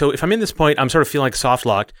 okay, so if I'm in this point, I'm sort of feeling like soft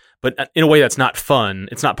locked, but in a way that's not fun.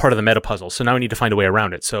 It's not part of the meta puzzle. So now I need to find a way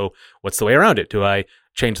around it. So what's the way around it? Do I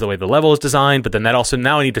change the way the level is designed? But then that also,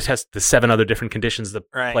 now I need to test the 7 other different conditions the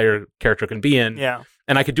player character can be in. Yeah.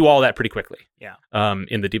 And I could do all that pretty quickly. Yeah.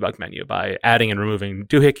 In the debug menu by adding and removing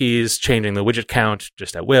doohickeys, changing the widget count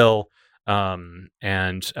just at will, and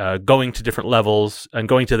going to different levels and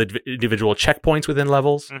going to the individual checkpoints within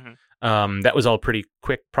levels. That was all a pretty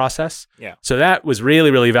quick process. Yeah. So that was really,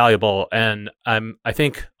 really valuable. And I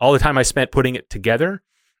think all the time I spent putting it together,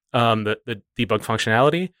 the debug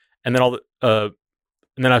functionality, and then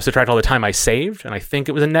and then I subtract all the time I saved, and I think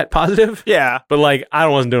it was a net positive. Yeah. But like, I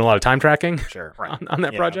wasn't doing a lot of time tracking on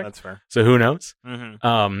that project. That's fair. So who knows? But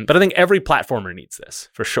I think every platformer needs this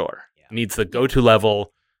for sure. It needs the go-to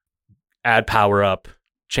level, add power up,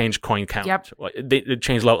 change coin count, they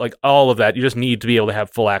change level, like all of that. You just need to be able to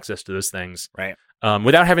have full access to those things, right?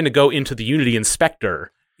 Without having to go into the Unity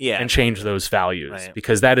inspector and change those values,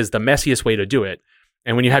 because that is the messiest way to do it.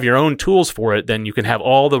 And when you have your own tools for it, then you can have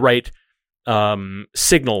all the right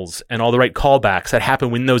signals and all the right callbacks that happen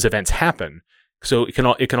when those events happen. So it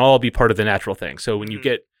can all be part of the natural thing. So when you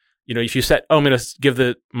get, if you set, I'm going to give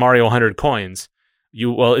the Mario 100 coins.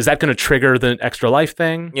 Is that going to trigger the extra life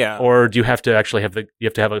thing? Yeah. Or do you have to actually have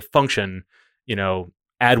a function,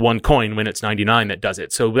 add 1 coin when it's 99 that does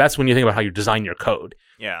it? So that's when you think about how you design your code.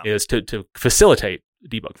 Yeah. Is to facilitate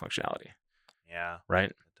debug functionality. Yeah. Right.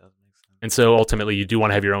 That does make sense. And so ultimately you do want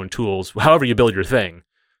to have your own tools, however you build your thing,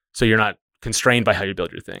 so you're not constrained by how you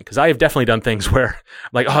build your thing. Because I have definitely done things where,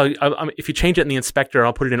 like, if you change it in the inspector,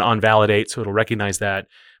 I'll put it in on validate, so it'll recognize that.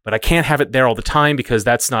 But I can't have it there all the time because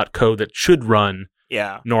that's not code that should run.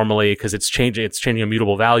 Normally, because it's changing a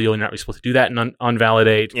mutable value, and you're not really supposed to do that in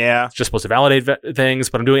unvalidate. Yeah. It's just supposed to validate things,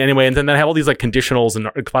 but I'm doing it anyway. And then I have all these like conditionals and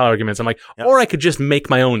file arguments. I'm like, or I could just make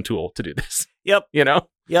my own tool to do this. Yep. Yep.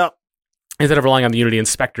 Instead of relying on the Unity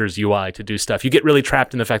inspector's UI to do stuff, you get really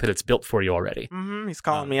trapped in the fact that it's built for you already. He's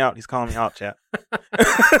calling me out. He's calling me out, chat.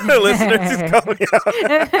 Listeners, he's calling me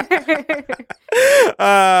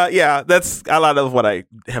out. Yeah, that's a lot of what I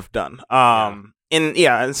have done.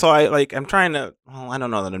 And so I'm trying to, I don't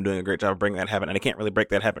know that I'm doing a great job of breaking that habit, and I can't really break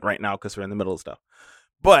that habit right now because we're in the middle of stuff.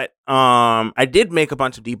 But I did make a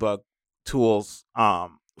bunch of debug tools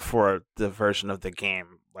for the version of the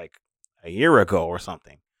game like a year ago or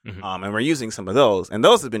something. And we're using some of those, and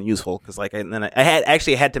those have been useful because I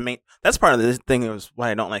had to that's part of the thing. It was why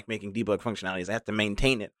I don't like making debug functionality is I have to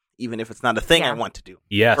maintain it even if it's not a thing I want to do.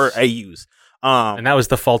 Yes. Or I use. And that was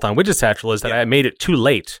the fault on Widget Satchel, is that I made it too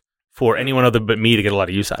late for anyone other but me to get a lot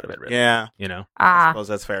of use out of it, really. Yeah. I suppose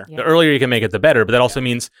that's fair. The earlier you can make it, the better. But that also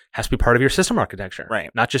means it has to be part of your system architecture. Right.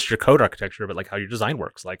 Not just your code architecture, but like how your design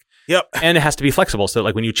works. Yep. And it has to be flexible. So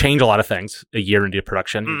like when you change a lot of things a year into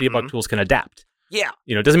production, debug tools can adapt. Yeah.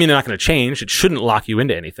 It doesn't mean they're not going to change. It shouldn't lock you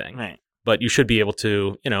into anything. Right. But you should be able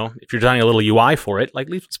to, if you're designing a little UI for it, like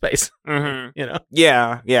leave some space. Yeah.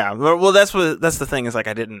 Yeah. Well, that's the thing is like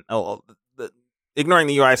I didn't, ignoring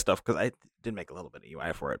the UI stuff, because I did make a little bit of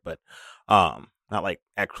UI for it, but not like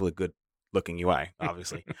actually good looking UI,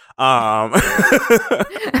 obviously. No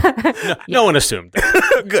one assumed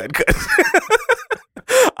that. Good.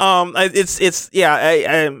 I'm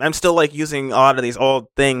still like using a lot of these old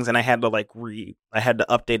things, and I had to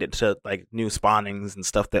update it to like new spawnings and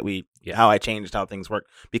stuff that how I changed how things work,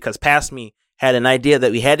 because past me had an idea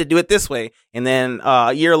that we had to do it this way, and then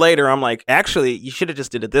a year later I'm like, actually you should have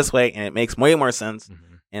just did it this way, and it makes way more sense.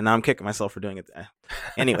 And now I'm kicking myself for doing it.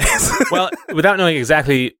 Anyways. Well, without knowing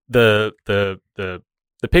exactly the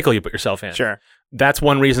pickle you put yourself in. Sure. that's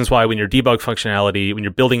one reason why when you're debug functionality, when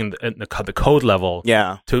you're building in the code level,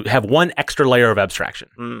 to have one extra layer of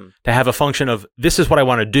abstraction, to have a function of this is what I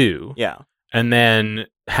want to do, and then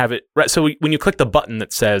have it right. So when you click the button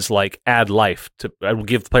that says like add life I will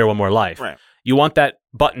give the player one more life, you want that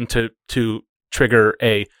button to trigger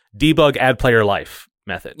a debug add player life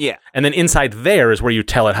method. And then inside there is where you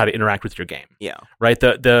tell it how to interact with your game. Right.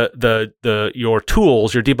 Your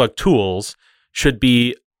tools, your debug tools should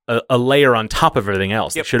be a layer on top of everything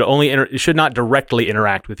else. It should it should not directly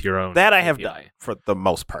interact with your own. That I have done for the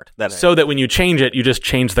most part. That when you change it, you just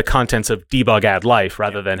change the contents of debug add life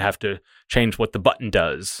rather than have to change what the button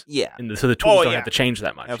does. So the tools don't have to change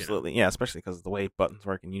that much. Absolutely. Yeah, especially because the way buttons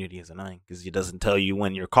work in Unity is annoying because it doesn't tell you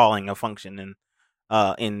when you're calling a function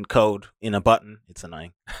in code in a button. It's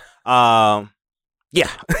annoying. Well,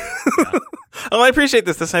 I appreciate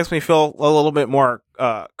this. This makes me feel a little bit more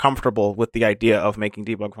comfortable with the idea of making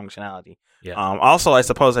debug functionality. Also, I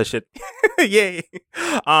suppose I should. Yay.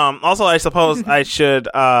 Also, I suppose I should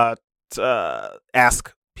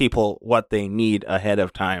ask people what they need ahead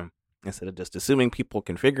of time instead of just assuming people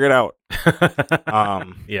can figure it out.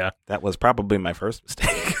 That was probably my first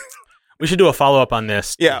mistake. We should do a follow-up on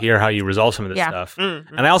this to hear how you resolve some of this stuff.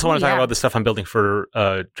 And I also want to talk about the stuff I'm building for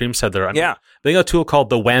Dream Settler. I'm building a tool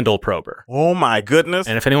called the Wandle Prober. Oh, my goodness.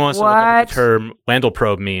 And if anyone wants to look up what the term Wandle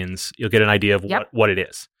Probe means, you'll get an idea of what it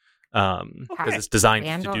is. Because it's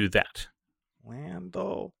designed to do that.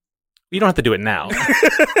 Wandle. You don't have to do it now.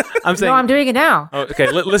 I'm saying, no, I'm doing it now. Oh,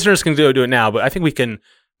 okay, listeners can do it now, but I think we can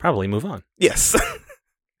probably move on. Yes.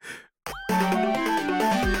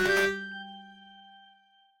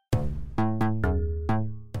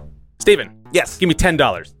 Steven. Yes. Give me $10.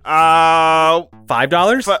 $5?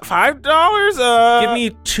 $5? Give me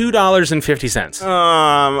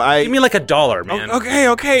 $2.50. Give me like $1, man.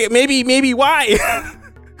 Okay. Maybe why?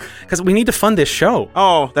 Because we need to fund this show.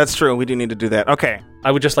 Oh, that's true. We do need to do that. Okay.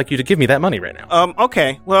 I would just like you to give me that money right now.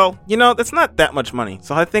 Okay. Well, that's not that much money.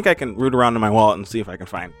 So I think I can root around in my wallet and see if I can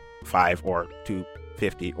find $5 or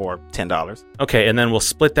 $2.50 or $10. Okay, and then we'll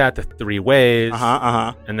split that the 3 ways.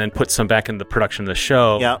 And then put some back in the production of the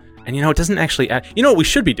show. Yep. And it doesn't actually add. You know what we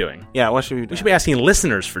should be doing? Yeah, what should we do? We should be asking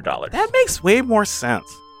listeners for dollars. That makes way more sense.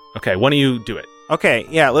 Okay, why don't you do it? Okay,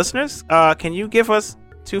 yeah, listeners, can you give us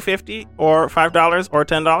 $2.50 or $5 or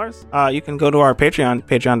 $10? You can go to our Patreon,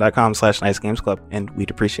 patreon.com/nicegamesclub, and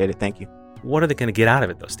we'd appreciate it. Thank you. What are they going to get out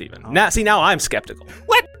of it, though, Steven? Now I'm skeptical.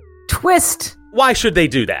 What? Twist. Why should they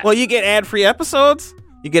do that? Well, you get ad-free episodes.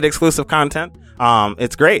 You get exclusive content.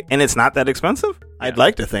 It's great, and it's not that expensive. I'd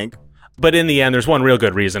like to think. But in the end, there's one real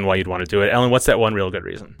good reason why you'd want to do it. Ellen, what's that one real good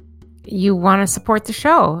reason? You want to support the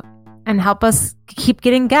show and help us keep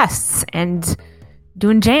getting guests and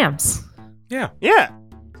doing jams. Yeah.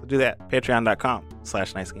 So do that.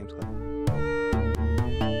 Patreon.com/nicegamesclub.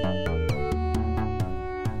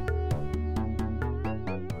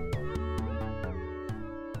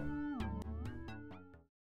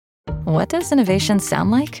 What does innovation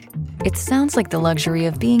sound like? It sounds like the luxury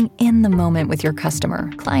of being in the moment with your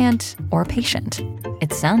customer, client, or patient.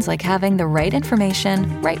 It sounds like having the right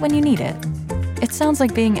information right when you need it. It sounds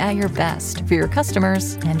like being at your best for your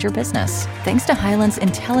customers and your business. Thanks to Hyland's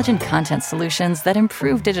intelligent content solutions that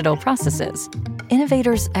improve digital processes,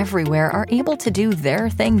 innovators everywhere are able to do their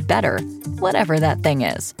thing better, whatever that thing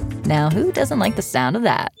is. Now, who doesn't like the sound of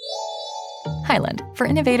that? Hyland, for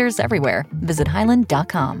innovators everywhere. Visit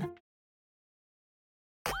hyland.com.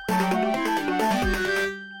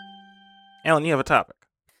 Ellen, you have a topic.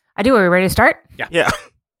 I do. Are we ready to start? Yeah.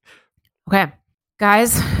 Okay.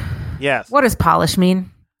 Guys. Yes. What does polish mean?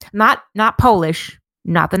 Not Polish,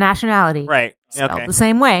 not the nationality. Right. Spelled the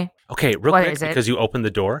same way. Okay, real quick, because you opened the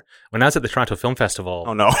door. When I was at the Toronto Film Festival...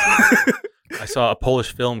 Oh, no. I saw a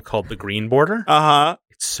Polish film called The Green Border. Uh-huh.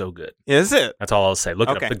 It's so good. Is it? That's all I'll say. Look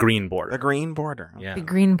it up. The Green Border. The Green Border. Yeah. The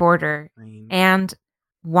Green Border. And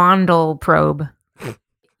Wandle Probe.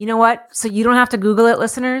 You know what? So you don't have to Google it,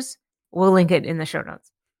 listeners. We'll link it in the show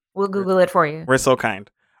notes. We'll Google it for you. We're so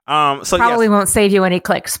kind. So probably won't save you any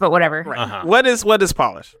clicks, but whatever. Right. Uh-huh. What is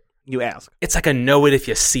polish? You ask. It's like a know it if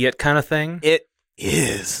you see it kind of thing. It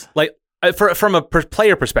is. Like from a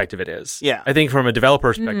player perspective, it is. Yeah. I think from a developer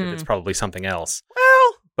perspective, it's probably something else.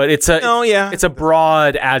 Well, but it's a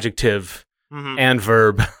broad adjective and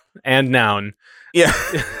verb and noun. Yeah.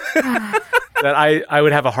 that I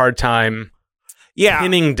would have a hard time.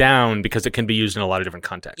 Pinning down because it can be used in a lot of different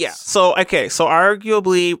contexts. Yeah. So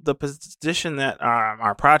arguably the position that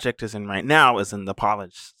our project is in right now is in the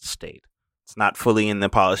polished state. It's not fully in the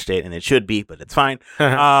polished state, and it should be, but it's fine.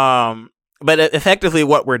 But effectively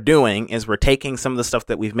what we're doing is we're taking some of the stuff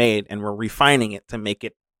that we've made and we're refining it to make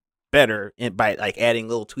it better by like adding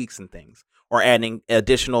little tweaks and things, or adding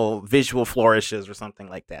additional visual flourishes or something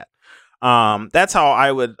like that. That's how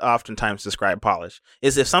I would oftentimes describe polish.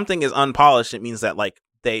 Is if something is unpolished, it means that like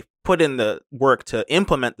they put in the work to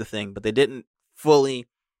implement the thing, but they didn't fully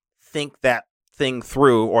think that thing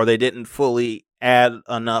through, or they didn't fully add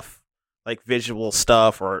enough like visual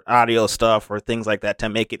stuff or audio stuff or things like that to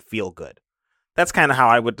make it feel good. That's kind of how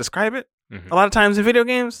I would describe it. A lot of times in video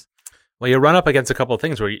games. Well, you run up against a couple of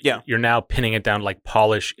things where you're now pinning it down like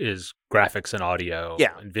polish is graphics and audio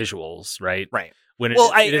and visuals, right? Right. When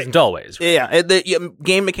it isn't always. Right? Yeah, the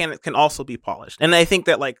game mechanics can also be polished. And I think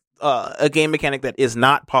that like a game mechanic that is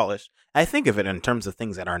not polished, I think of it in terms of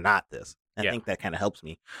things that are not this. I think that kind of helps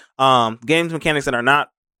me. Games mechanics that are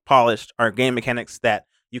not polished are game mechanics that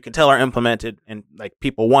you can tell are implemented and like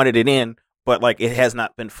people wanted it in, but like it has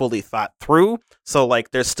not been fully thought through. So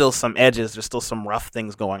like there's still some edges, there's still some rough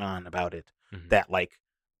things going on about it that like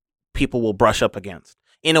people will brush up against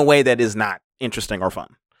in a way that is not interesting or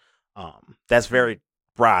fun. That's very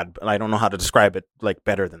broad, but I don't know how to describe it like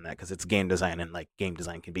better than that because it's game design, and like game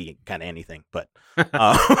design can be kind of anything. But,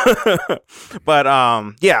 yeah,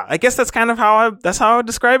 I guess that's kind of how I would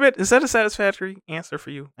describe it. Is that a satisfactory answer for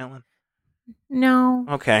you, Ellen? No.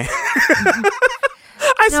 Okay.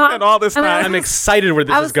 I spent all this time. I'm excited where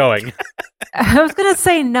this is going. I was gonna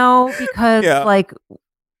say no because like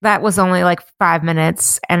that was only like 5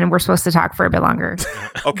 minutes, and we're supposed to talk for a bit longer.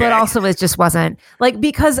 Okay. But also, it just wasn't like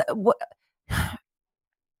because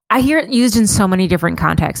I hear it used in so many different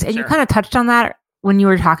contexts, and you kind of touched on that when you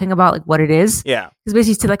were talking about like what it is. Yeah, because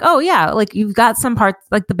basically, it's like, oh yeah, like you've got some parts,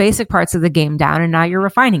 like the basic parts of the game down, and now you're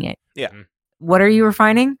refining it. Yeah. What are you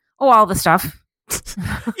refining? Oh, all the stuff.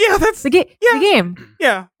 Yeah, that's the game.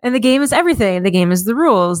 Yeah, and the game is everything. The game is the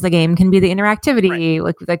rules. The game can be the interactivity,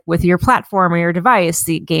 like with your platform or your device.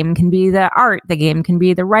 The game can be the art. The game can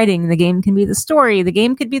be the writing. The game can be the story. The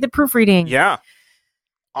game could be the proofreading. Yeah,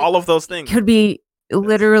 all of those things could be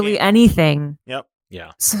literally anything. Yep.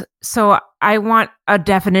 Yeah. So I want a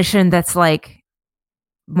definition that's like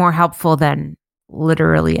more helpful than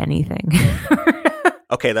literally anything.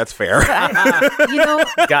 Okay, that's fair.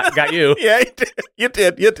 Got you. Yeah, you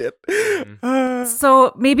did.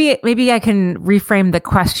 So maybe I can reframe the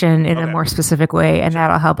question in a more specific way, and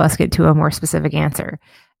that'll help us get to a more specific answer.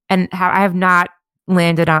 And I have not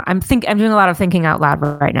landed on. I'm doing a lot of thinking out loud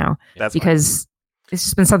right now. That's because it's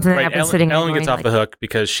just been something that I've been sitting. Ellen gets off the hook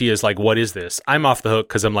because she is like, "What is this?" I'm off the hook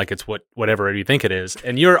because I'm like, "It's whatever you think it is,"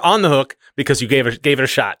 and you're on the hook because you gave it a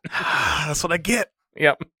shot. That's what I get.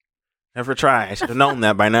 Yep. Never try. I should have known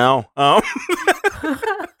that by now. How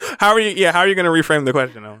are you? Yeah, how are you going to reframe the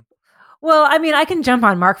question, Ellen? Well, I mean, I can jump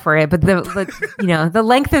on Mark for it, but the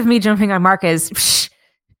length of me jumping on Mark is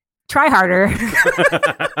try harder.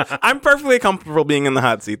 I'm perfectly comfortable being in the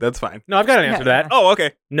hot seat. That's fine. No, I've got an answer to that. Oh,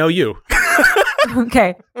 okay. No, you.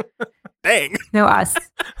 Okay. Dang. No, us.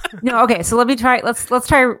 No, okay. So let's try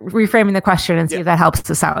reframing the question and see if that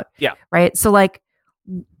helps us out. Yeah. Right. So, like,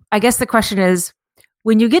 I guess the question is,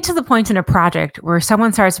 when you get to the point in a project where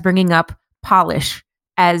someone starts bringing up polish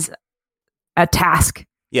as a task,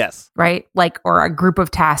 yes, right? Like, or a group of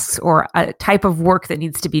tasks or a type of work that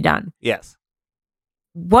needs to be done. Yes.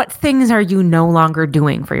 What things are you no longer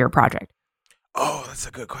doing for your project? Oh, that's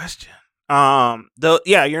a good question.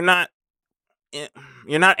 You're not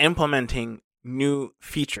implementing new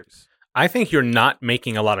features. I think you're not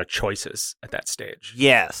making a lot of choices at that stage.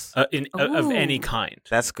 Yes. Of any kind.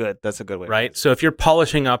 That's good. That's a good way. Right? So if you're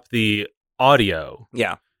polishing up the audio,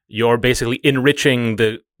 you're basically enriching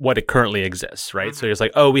what it currently exists, right? Mm-hmm. So it's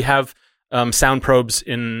like, oh, we have sound probes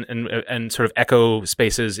and sort of echo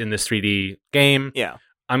spaces in this 3D game. Yeah.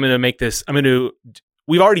 I'm going to make this,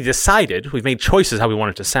 we've already decided, we've made choices how we want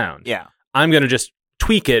it to sound. Yeah. I'm going to just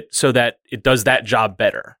tweak it so that it does that job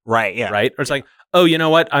better. Right, yeah. Right? Or it's like, oh, you know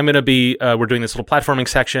what? I'm going to be, we're doing this little platforming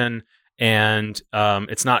section, and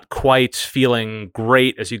it's not quite feeling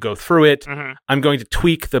great as you go through it. Mm-hmm. I'm going to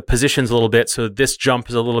tweak the positions a little bit so this jump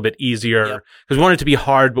is a little bit easier. Because we want it to be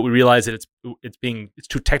hard, but we realize that it's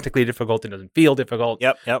too technically difficult. It doesn't feel difficult.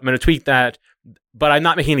 Yep. I'm going to tweak that, but I'm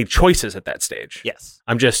not making any choices at that stage. Yes.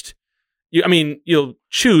 I'm just, you'll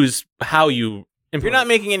choose how you implement. You're not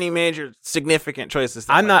making any major significant choices.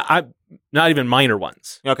 I'm not even minor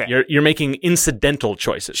ones. Okay. You're making incidental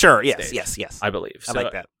choices. Sure. Yes. I believe. I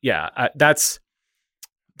like that. Yeah. That's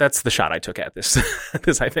the shot I took at this.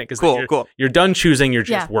 This, I think, is cool. You're done choosing. You're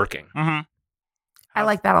just working. Mm-hmm. I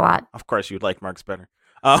like that a lot. Of course, you'd like Mark's better.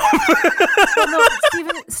 No,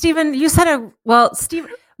 Steven, you said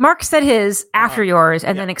Mark said his after yours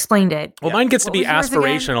and then explained it. Well, mine gets to be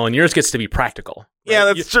aspirational and yours gets to be practical. Right? Yeah,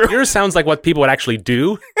 that's true. Yours sounds like what people would actually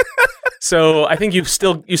do. So I think you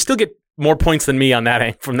still get more points than me on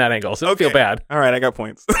that from that angle. So don't feel bad. All right, I got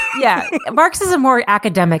points. Yeah, Mark's is a more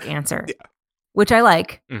academic answer, which I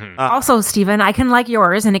like. Mm-hmm. Also, Steven, I can like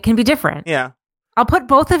yours, and it can be different. Yeah. I'll put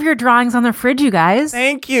both of your drawings on the fridge, you guys.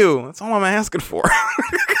 Thank you. That's all I'm asking for.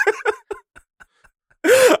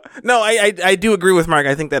 No, I do agree with Mark.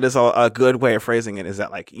 I think that is a good way of phrasing it, is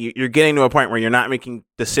that like you're getting to a point where you're not making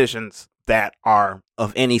decisions that are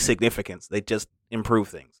of any significance. They just improve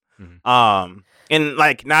things. Mm-hmm. And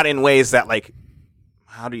like not in ways that like,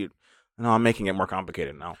 how do you, no, I'm making it more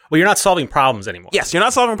complicated now. Well, you're not solving problems anymore. Yes, you're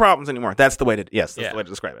not solving problems anymore. That's the way to, that's the way to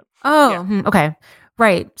describe it. Oh, okay.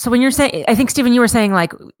 Right. So when you're saying, I think, Steven, you were saying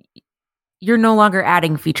like, you're no longer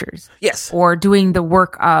adding features. Yes. Or doing the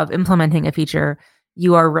work of implementing a feature.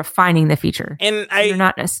 You are refining the feature. And you're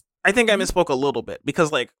not I think I misspoke a little bit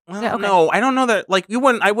because like, no, I don't know that, like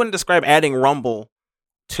I wouldn't describe adding Rumble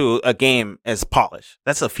to a game as polish.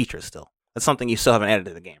 That's a feature still. That's something you still haven't added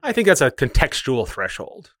to the game. I think that's a contextual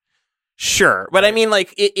threshold. Sure. But I mean,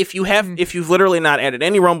 like, if you've literally not added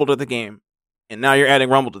any Rumble to the game, and now you're adding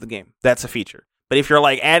Rumble to the game, that's a feature. But if you're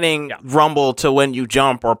like adding Rumble to when you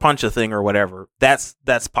jump or punch a thing or whatever, that's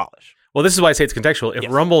polish. Well, this is why I say it's contextual. If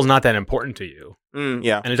Rumble's not that important to you, and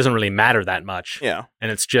it doesn't really matter that much, and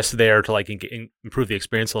it's just there to like improve the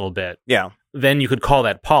experience a little bit, then you could call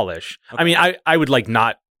that polish. Okay. I mean, I would like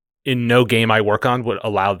not, in no game I work on would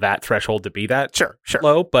allow that threshold to be that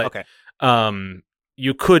low, but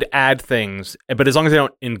you could add things, but as long as they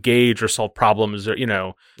don't engage or solve problems, or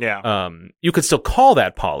you could still call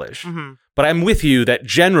that polish. Mm-hmm. But I'm with you that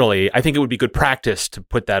generally, I think it would be good practice to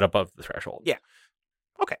put that above the threshold. Yeah.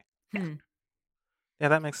 Okay. Yeah,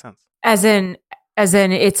 that makes sense. As in,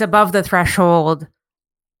 it's above the threshold.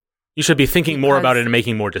 You should be thinking more about it and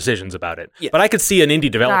making more decisions about it. Yes. But I could see an indie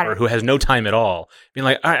developer who has no time at all being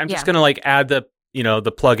like, all right, I'm just going to like add the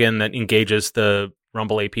plugin that engages the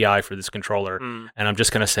Rumble API for this controller, and I'm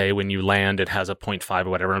just going to say when you land, it has a 0.5 or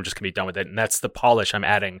whatever. I'm just going to be done with it, and that's the polish I'm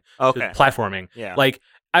adding to platforming. Yeah. Like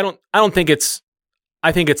I don't think it's.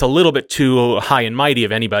 I think it's a little bit too high and mighty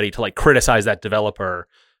of anybody to like criticize that developer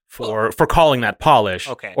for calling that polish,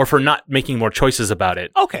 or for not making more choices about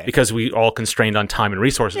it, because we all constrained on time and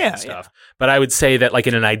resources and stuff. But I would say that like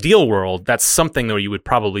in an ideal world, that's something where you would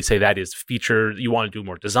probably say that is feature. You want to do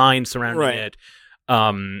more design surrounding it.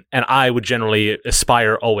 And I would generally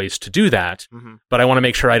aspire always to do that, but I want to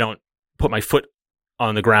make sure I don't put my foot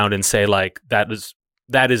on the ground and say like that is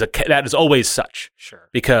always such,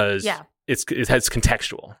 because it's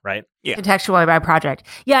contextual, right? Yeah, contextual by project.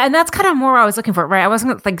 Yeah, and that's kind of more what I was looking for, right? I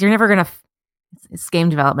wasn't like, you're never gonna. It's game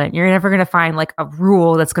development. You're never gonna find like a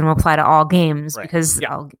rule that's going to apply to all games, because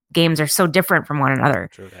all games are so different from one another.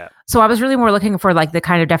 True that. So I was really more looking for like the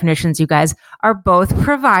kind of definitions you guys are both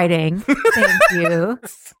providing. Thank you.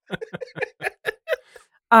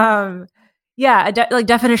 Like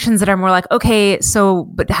definitions that are more like, okay, so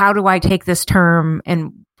but how do I take this term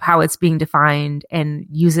and how it's being defined and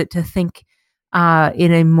use it to think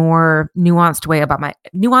in a more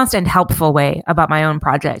nuanced and helpful way about my own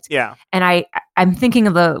project. Yeah. And I'm thinking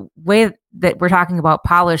of the way that we're talking about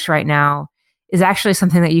polish right now is actually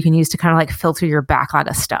something that you can use to kind of like filter your backlog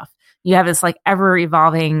of stuff. You have this like ever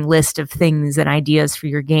evolving list of things and ideas for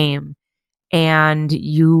your game, and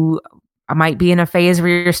you might be in a phase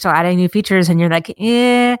where you're still adding new features and you're like,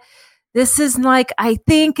 this is like, I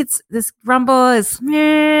think it's this Rumble is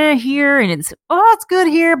here, and it's good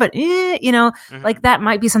here, but like that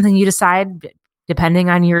might be something you decide depending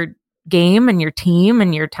on your game and your team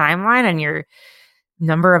and your timeline and your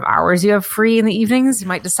number of hours you have free in the evenings. You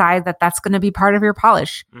might decide that that's going to be part of your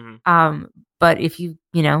polish. But if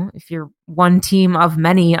if you're one team of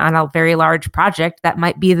many on a very large project, that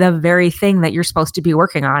might be the very thing that you're supposed to be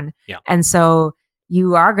working on. Yeah. And so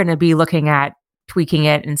you are going to be looking at tweaking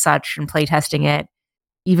it and such and play testing it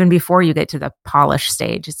even before you get to the polish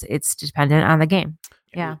stage. It's dependent on the game.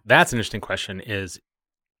 Yeah. That's an interesting question is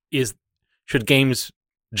should games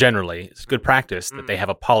generally, it's good practice that they have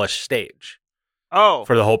a polished stage for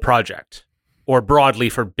the whole project, or broadly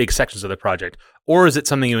for big sections of the project, or is it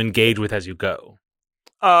something you engage with as you go?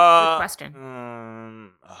 Good question.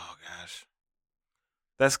 Oh gosh.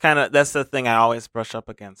 That's the thing I always brush up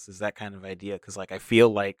against, is that kind of idea, because like I feel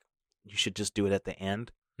like you should just do it at the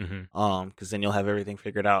end, because then you'll have everything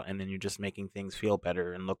figured out, and then you're just making things feel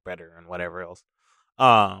better and look better and whatever else.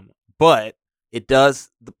 But it does,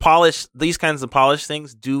 these kinds of polish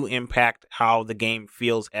things do impact how the game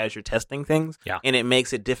feels as you're testing things, and it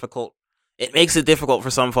makes it difficult. It makes it difficult for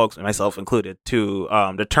some folks, myself included, to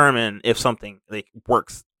determine if something like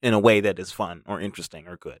works in a way that is fun or interesting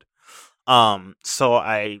or good. So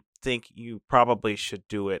I think you probably should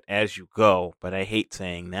do it as you go, but I hate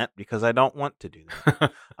saying that because I don't want to do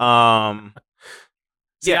that.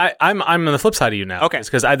 See, I'm on the flip side of you now. Okay.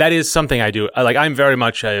 Because that is something I do. I'm very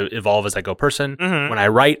much a evolve as I go person. Mhm. When I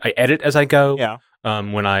write, I edit as I go. Yeah.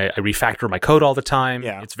 When I refactor my code all the time.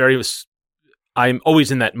 Yeah. I'm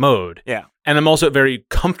always in that mode. Yeah. And I'm also very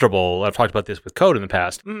comfortable. I've talked about this with code in the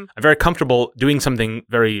past. Mhm. I'm very comfortable doing something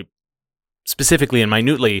very specifically and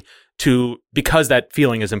minutely because that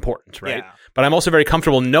feeling is important, right? Yeah. But I'm also very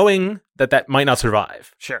comfortable knowing that might not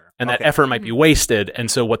survive. Sure. And that effort might be wasted. And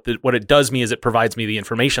so what it does me is it provides me the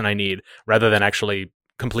information I need rather than actually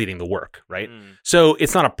completing the work, right? So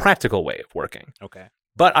it's not a practical way of working. Okay.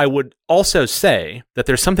 But I would also say that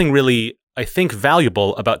there's something really, I think,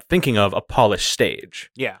 valuable about thinking of a polished stage.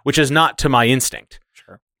 Yeah. Which is not to my instinct.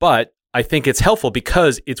 Sure. But I think it's helpful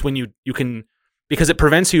because it's when you can, because it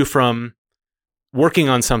prevents you from working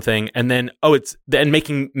on something and then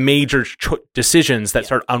making major decisions that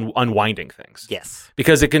start unwinding things. Yes.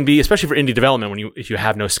 Because it can be, especially for indie development, if you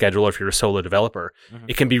have no schedule or if you're a solo developer,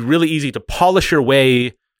 it can be really easy to polish your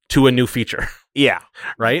way to a new feature. Yeah.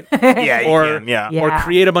 Right? Yeah. Or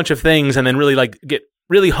create a bunch of things and then really get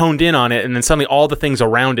really honed in on it, and then suddenly all the things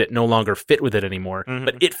around it no longer fit with it anymore,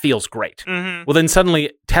 but it feels great. Well, then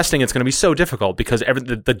suddenly testing it's going to be so difficult because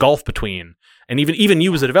the gulf between, and even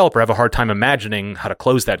you as a developer have a hard time imagining how to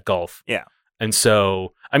close that gulf. Yeah. And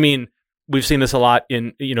so, I mean, we've seen this a lot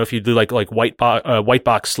in, if you do like white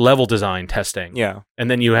box level design testing. Yeah.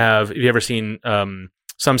 And then have you ever seen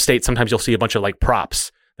some states, sometimes you'll see a bunch of like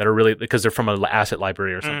props that are really because they're from an asset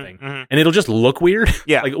library or something, and it'll just look weird,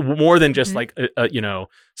 like more than just like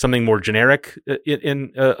something more generic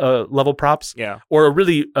in level props, or a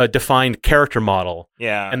really defined character model,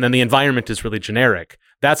 and then the environment is really generic.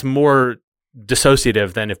 That's more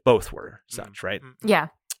dissociative than if both were such, right? Yeah.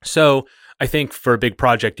 So I think for a big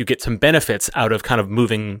project, you get some benefits out of kind of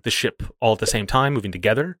moving the ship all at the same time, moving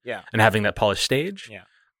together, and having that polished stage. Yeah.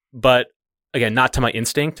 But again, not to my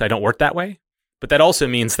instinct. I don't work that way. But that also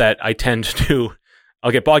means that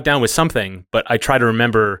I'll get bogged down with something, but I try to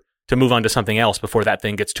remember to move on to something else before that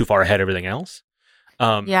thing gets too far ahead of everything else.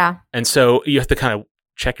 And so you have to kind of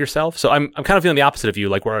check yourself. So I'm kind of feeling the opposite of you,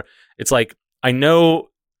 like where it's like, I know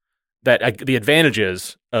that the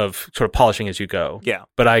advantages of sort of polishing as you go. Yeah.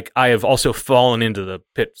 But I have also fallen into the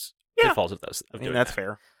pitfalls of those. I mean, that's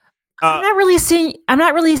fair. I'm not really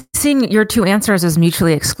seeing your two answers as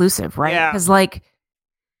mutually exclusive, right? Yeah. Because like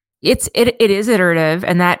it is iterative,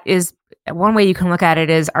 and that is one way you can look at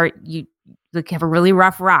it is you have a really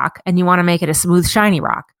rough rock and you want to make it a smooth, shiny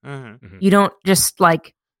rock. You don't just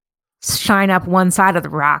like shine up one side of the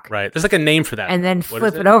rock. Right. There's like a name for that. And then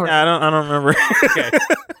flip it over. Yeah, I don't remember. Okay.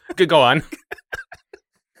 Good, go on.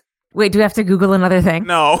 Wait, do we have to Google another thing?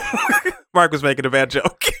 No. Mark was making a bad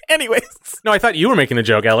joke. Anyways. No, I thought you were making a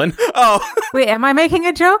joke, Ellen. Oh. Wait, am I making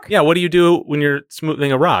a joke? Yeah, what do you do when you're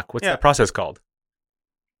smoothing a rock? What's that process called?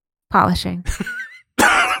 Polishing.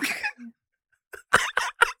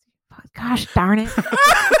 Gosh darn it.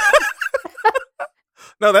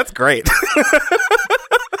 No, that's great.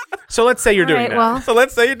 So let's say you're doing that. Well, so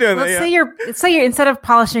let's say you're doing that. Let's say you're instead of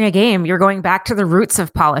polishing a game, you're going back to the roots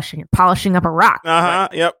of polishing. You're polishing up a rock. Right?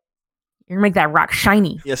 Yep. You're gonna make that rock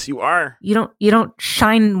shiny. Yes, you are. You don't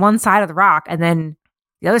shine one side of the rock and then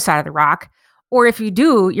the other side of the rock. Or if you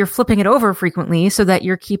do, you're flipping it over frequently so that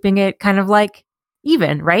you're keeping it kind of like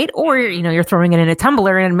even, right? Or you're throwing it in a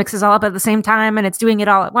tumbler and it mixes all up at the same time and it's doing it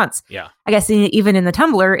all at once. Yeah. I guess even in the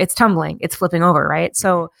tumbler, it's tumbling, it's flipping over, right?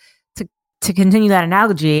 So to continue that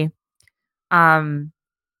analogy,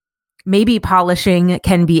 maybe polishing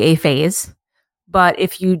can be a phase, but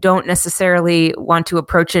if you don't necessarily want to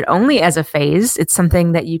approach it only as a phase, it's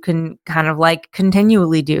something that you can kind of like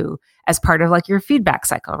continually do as part of like your feedback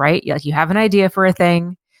cycle, right? Like you have an idea for a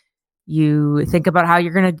thing, you think about how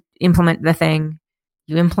you're going to implement the thing,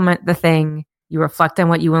 you implement the thing, you reflect on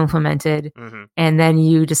what you implemented, and then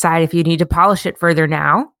you decide if you need to polish it further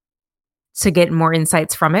now to get more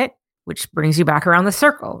insights from it, which brings you back around the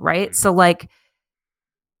circle, right? So like,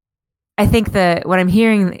 I think what I'm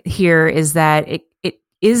hearing here is that it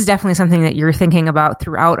is definitely something that you're thinking about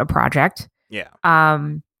throughout a project. Yeah.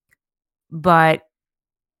 But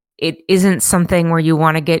it isn't something where you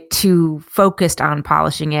want to get too focused on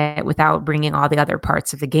polishing it without bringing all the other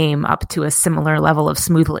parts of the game up to a similar level of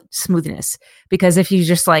smoothness. Because if you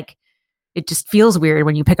just like, it just feels weird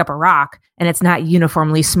when you pick up a rock and it's not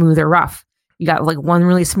uniformly smooth or rough. You got like one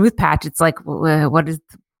really smooth patch. It's like, what is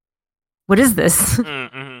this?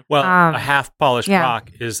 Well, a half polished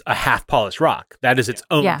rock is a half polished rock. That is its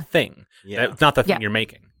own thing. That's not the thing you're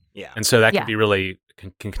making. Yeah. And so that can be really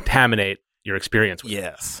can contaminate your experience with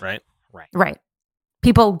Yes. it, right? Right.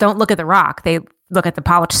 People don't look at the rock; they look at the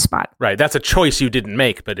polished spot. Right. That's a choice you didn't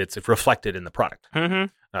make, but it's reflected in the product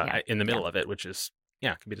Mm-hmm. in the middle of it, which is,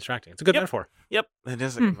 can be distracting. It's a good metaphor. Yep. It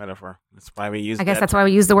is a good metaphor. That's why we use I guess that's why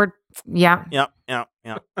we use the word. Yeah. Yep.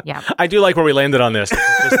 Yeah. I do like where we landed on this.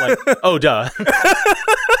 It's just like, oh, duh.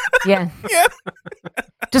 Yeah. Yeah.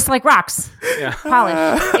 Just like rocks. Yeah.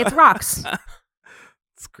 Polish. It's rocks.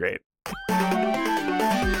 It's great.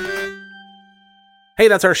 Hey,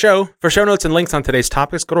 that's our show. For show notes and links on today's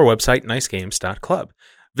topics, go to our website, nicegames.club.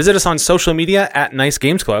 Visit us on social media at Nice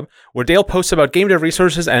Games Club, where Dale posts about game dev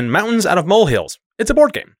resources and mountains out of molehills. It's a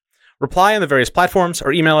board game. Reply on the various platforms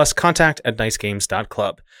or email us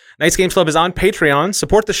contact@nicegames.club. Nice Games Club is on Patreon.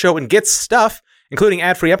 Support the show and get stuff, including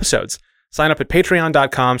ad-free episodes. Sign up at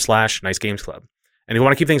patreon.com/nicegamesclub. And if you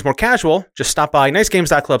want to keep things more casual, just stop by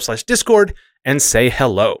nicegames.club/discord and say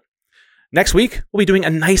hello. Next week, we'll be doing a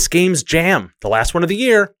Nice Games Jam, the last one of the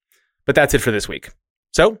year. But that's it for this week.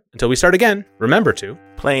 So, until we start again, remember to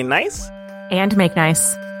Play nice. And make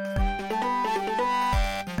nice.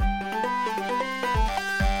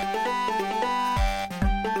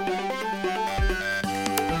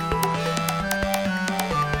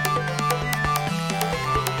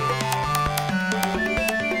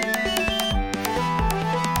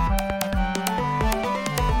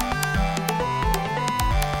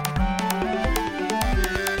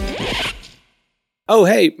 Oh,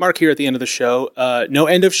 hey, Mark here at the end of the show. No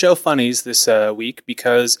end of show funnies this week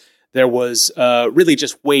because there was really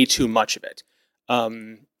just way too much of it. A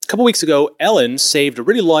couple weeks ago, Ellen saved a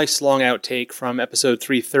really nice long outtake from episode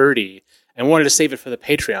 330 and wanted to save it for the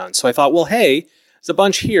Patreon. So I thought, well, hey, there's a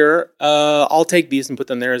bunch here. I'll take these and put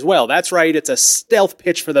them there as well. That's right. It's a stealth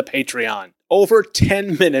pitch for the Patreon. Over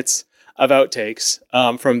 10 minutes of outtakes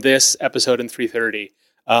from this episode in 330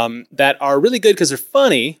 that are really good because they're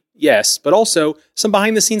funny. Yes, but also some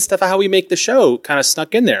behind-the-scenes stuff of how we make the show kind of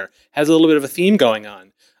snuck in there. Has a little bit of a theme going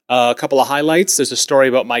on. A couple of highlights. There's a story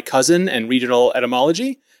about my cousin and regional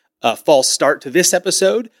etymology. A false start to this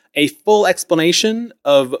episode. A full explanation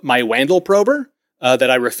of my Wandle prober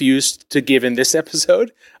that I refused to give in this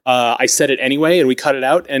episode. I said it anyway, and we cut it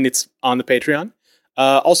out, and it's on the Patreon.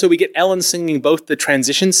 Also, we get Ellen singing both the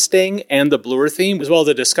transition sting and the Bluer theme, as well as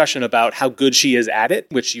a discussion about how good she is at it,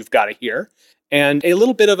 which you've got to hear. And a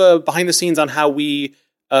little bit of a behind the scenes on how we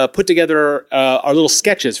put together our little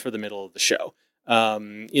sketches for the middle of the show.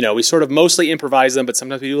 We sort of mostly improvise them, but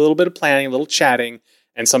sometimes we do a little bit of planning, a little chatting,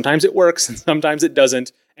 and sometimes it works and sometimes it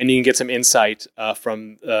doesn't. And you can get some insight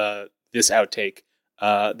from this outtake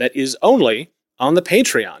that is only on the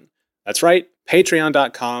Patreon. That's right,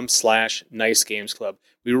 patreon.com/nicegamesclub.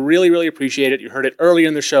 We really, really appreciate it. You heard it earlier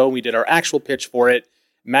in the show. We did our actual pitch for it.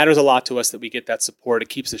 It matters a lot to us that we get that support. It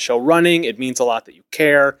keeps the show running. It means a lot that you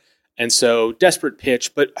care. And so, desperate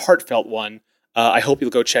pitch, but heartfelt one. I hope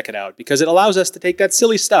you'll go check it out because it allows us to take that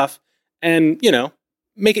silly stuff and,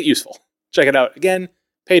 make it useful. Check it out again,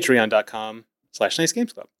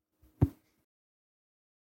 patreon.com/nicegamesclub.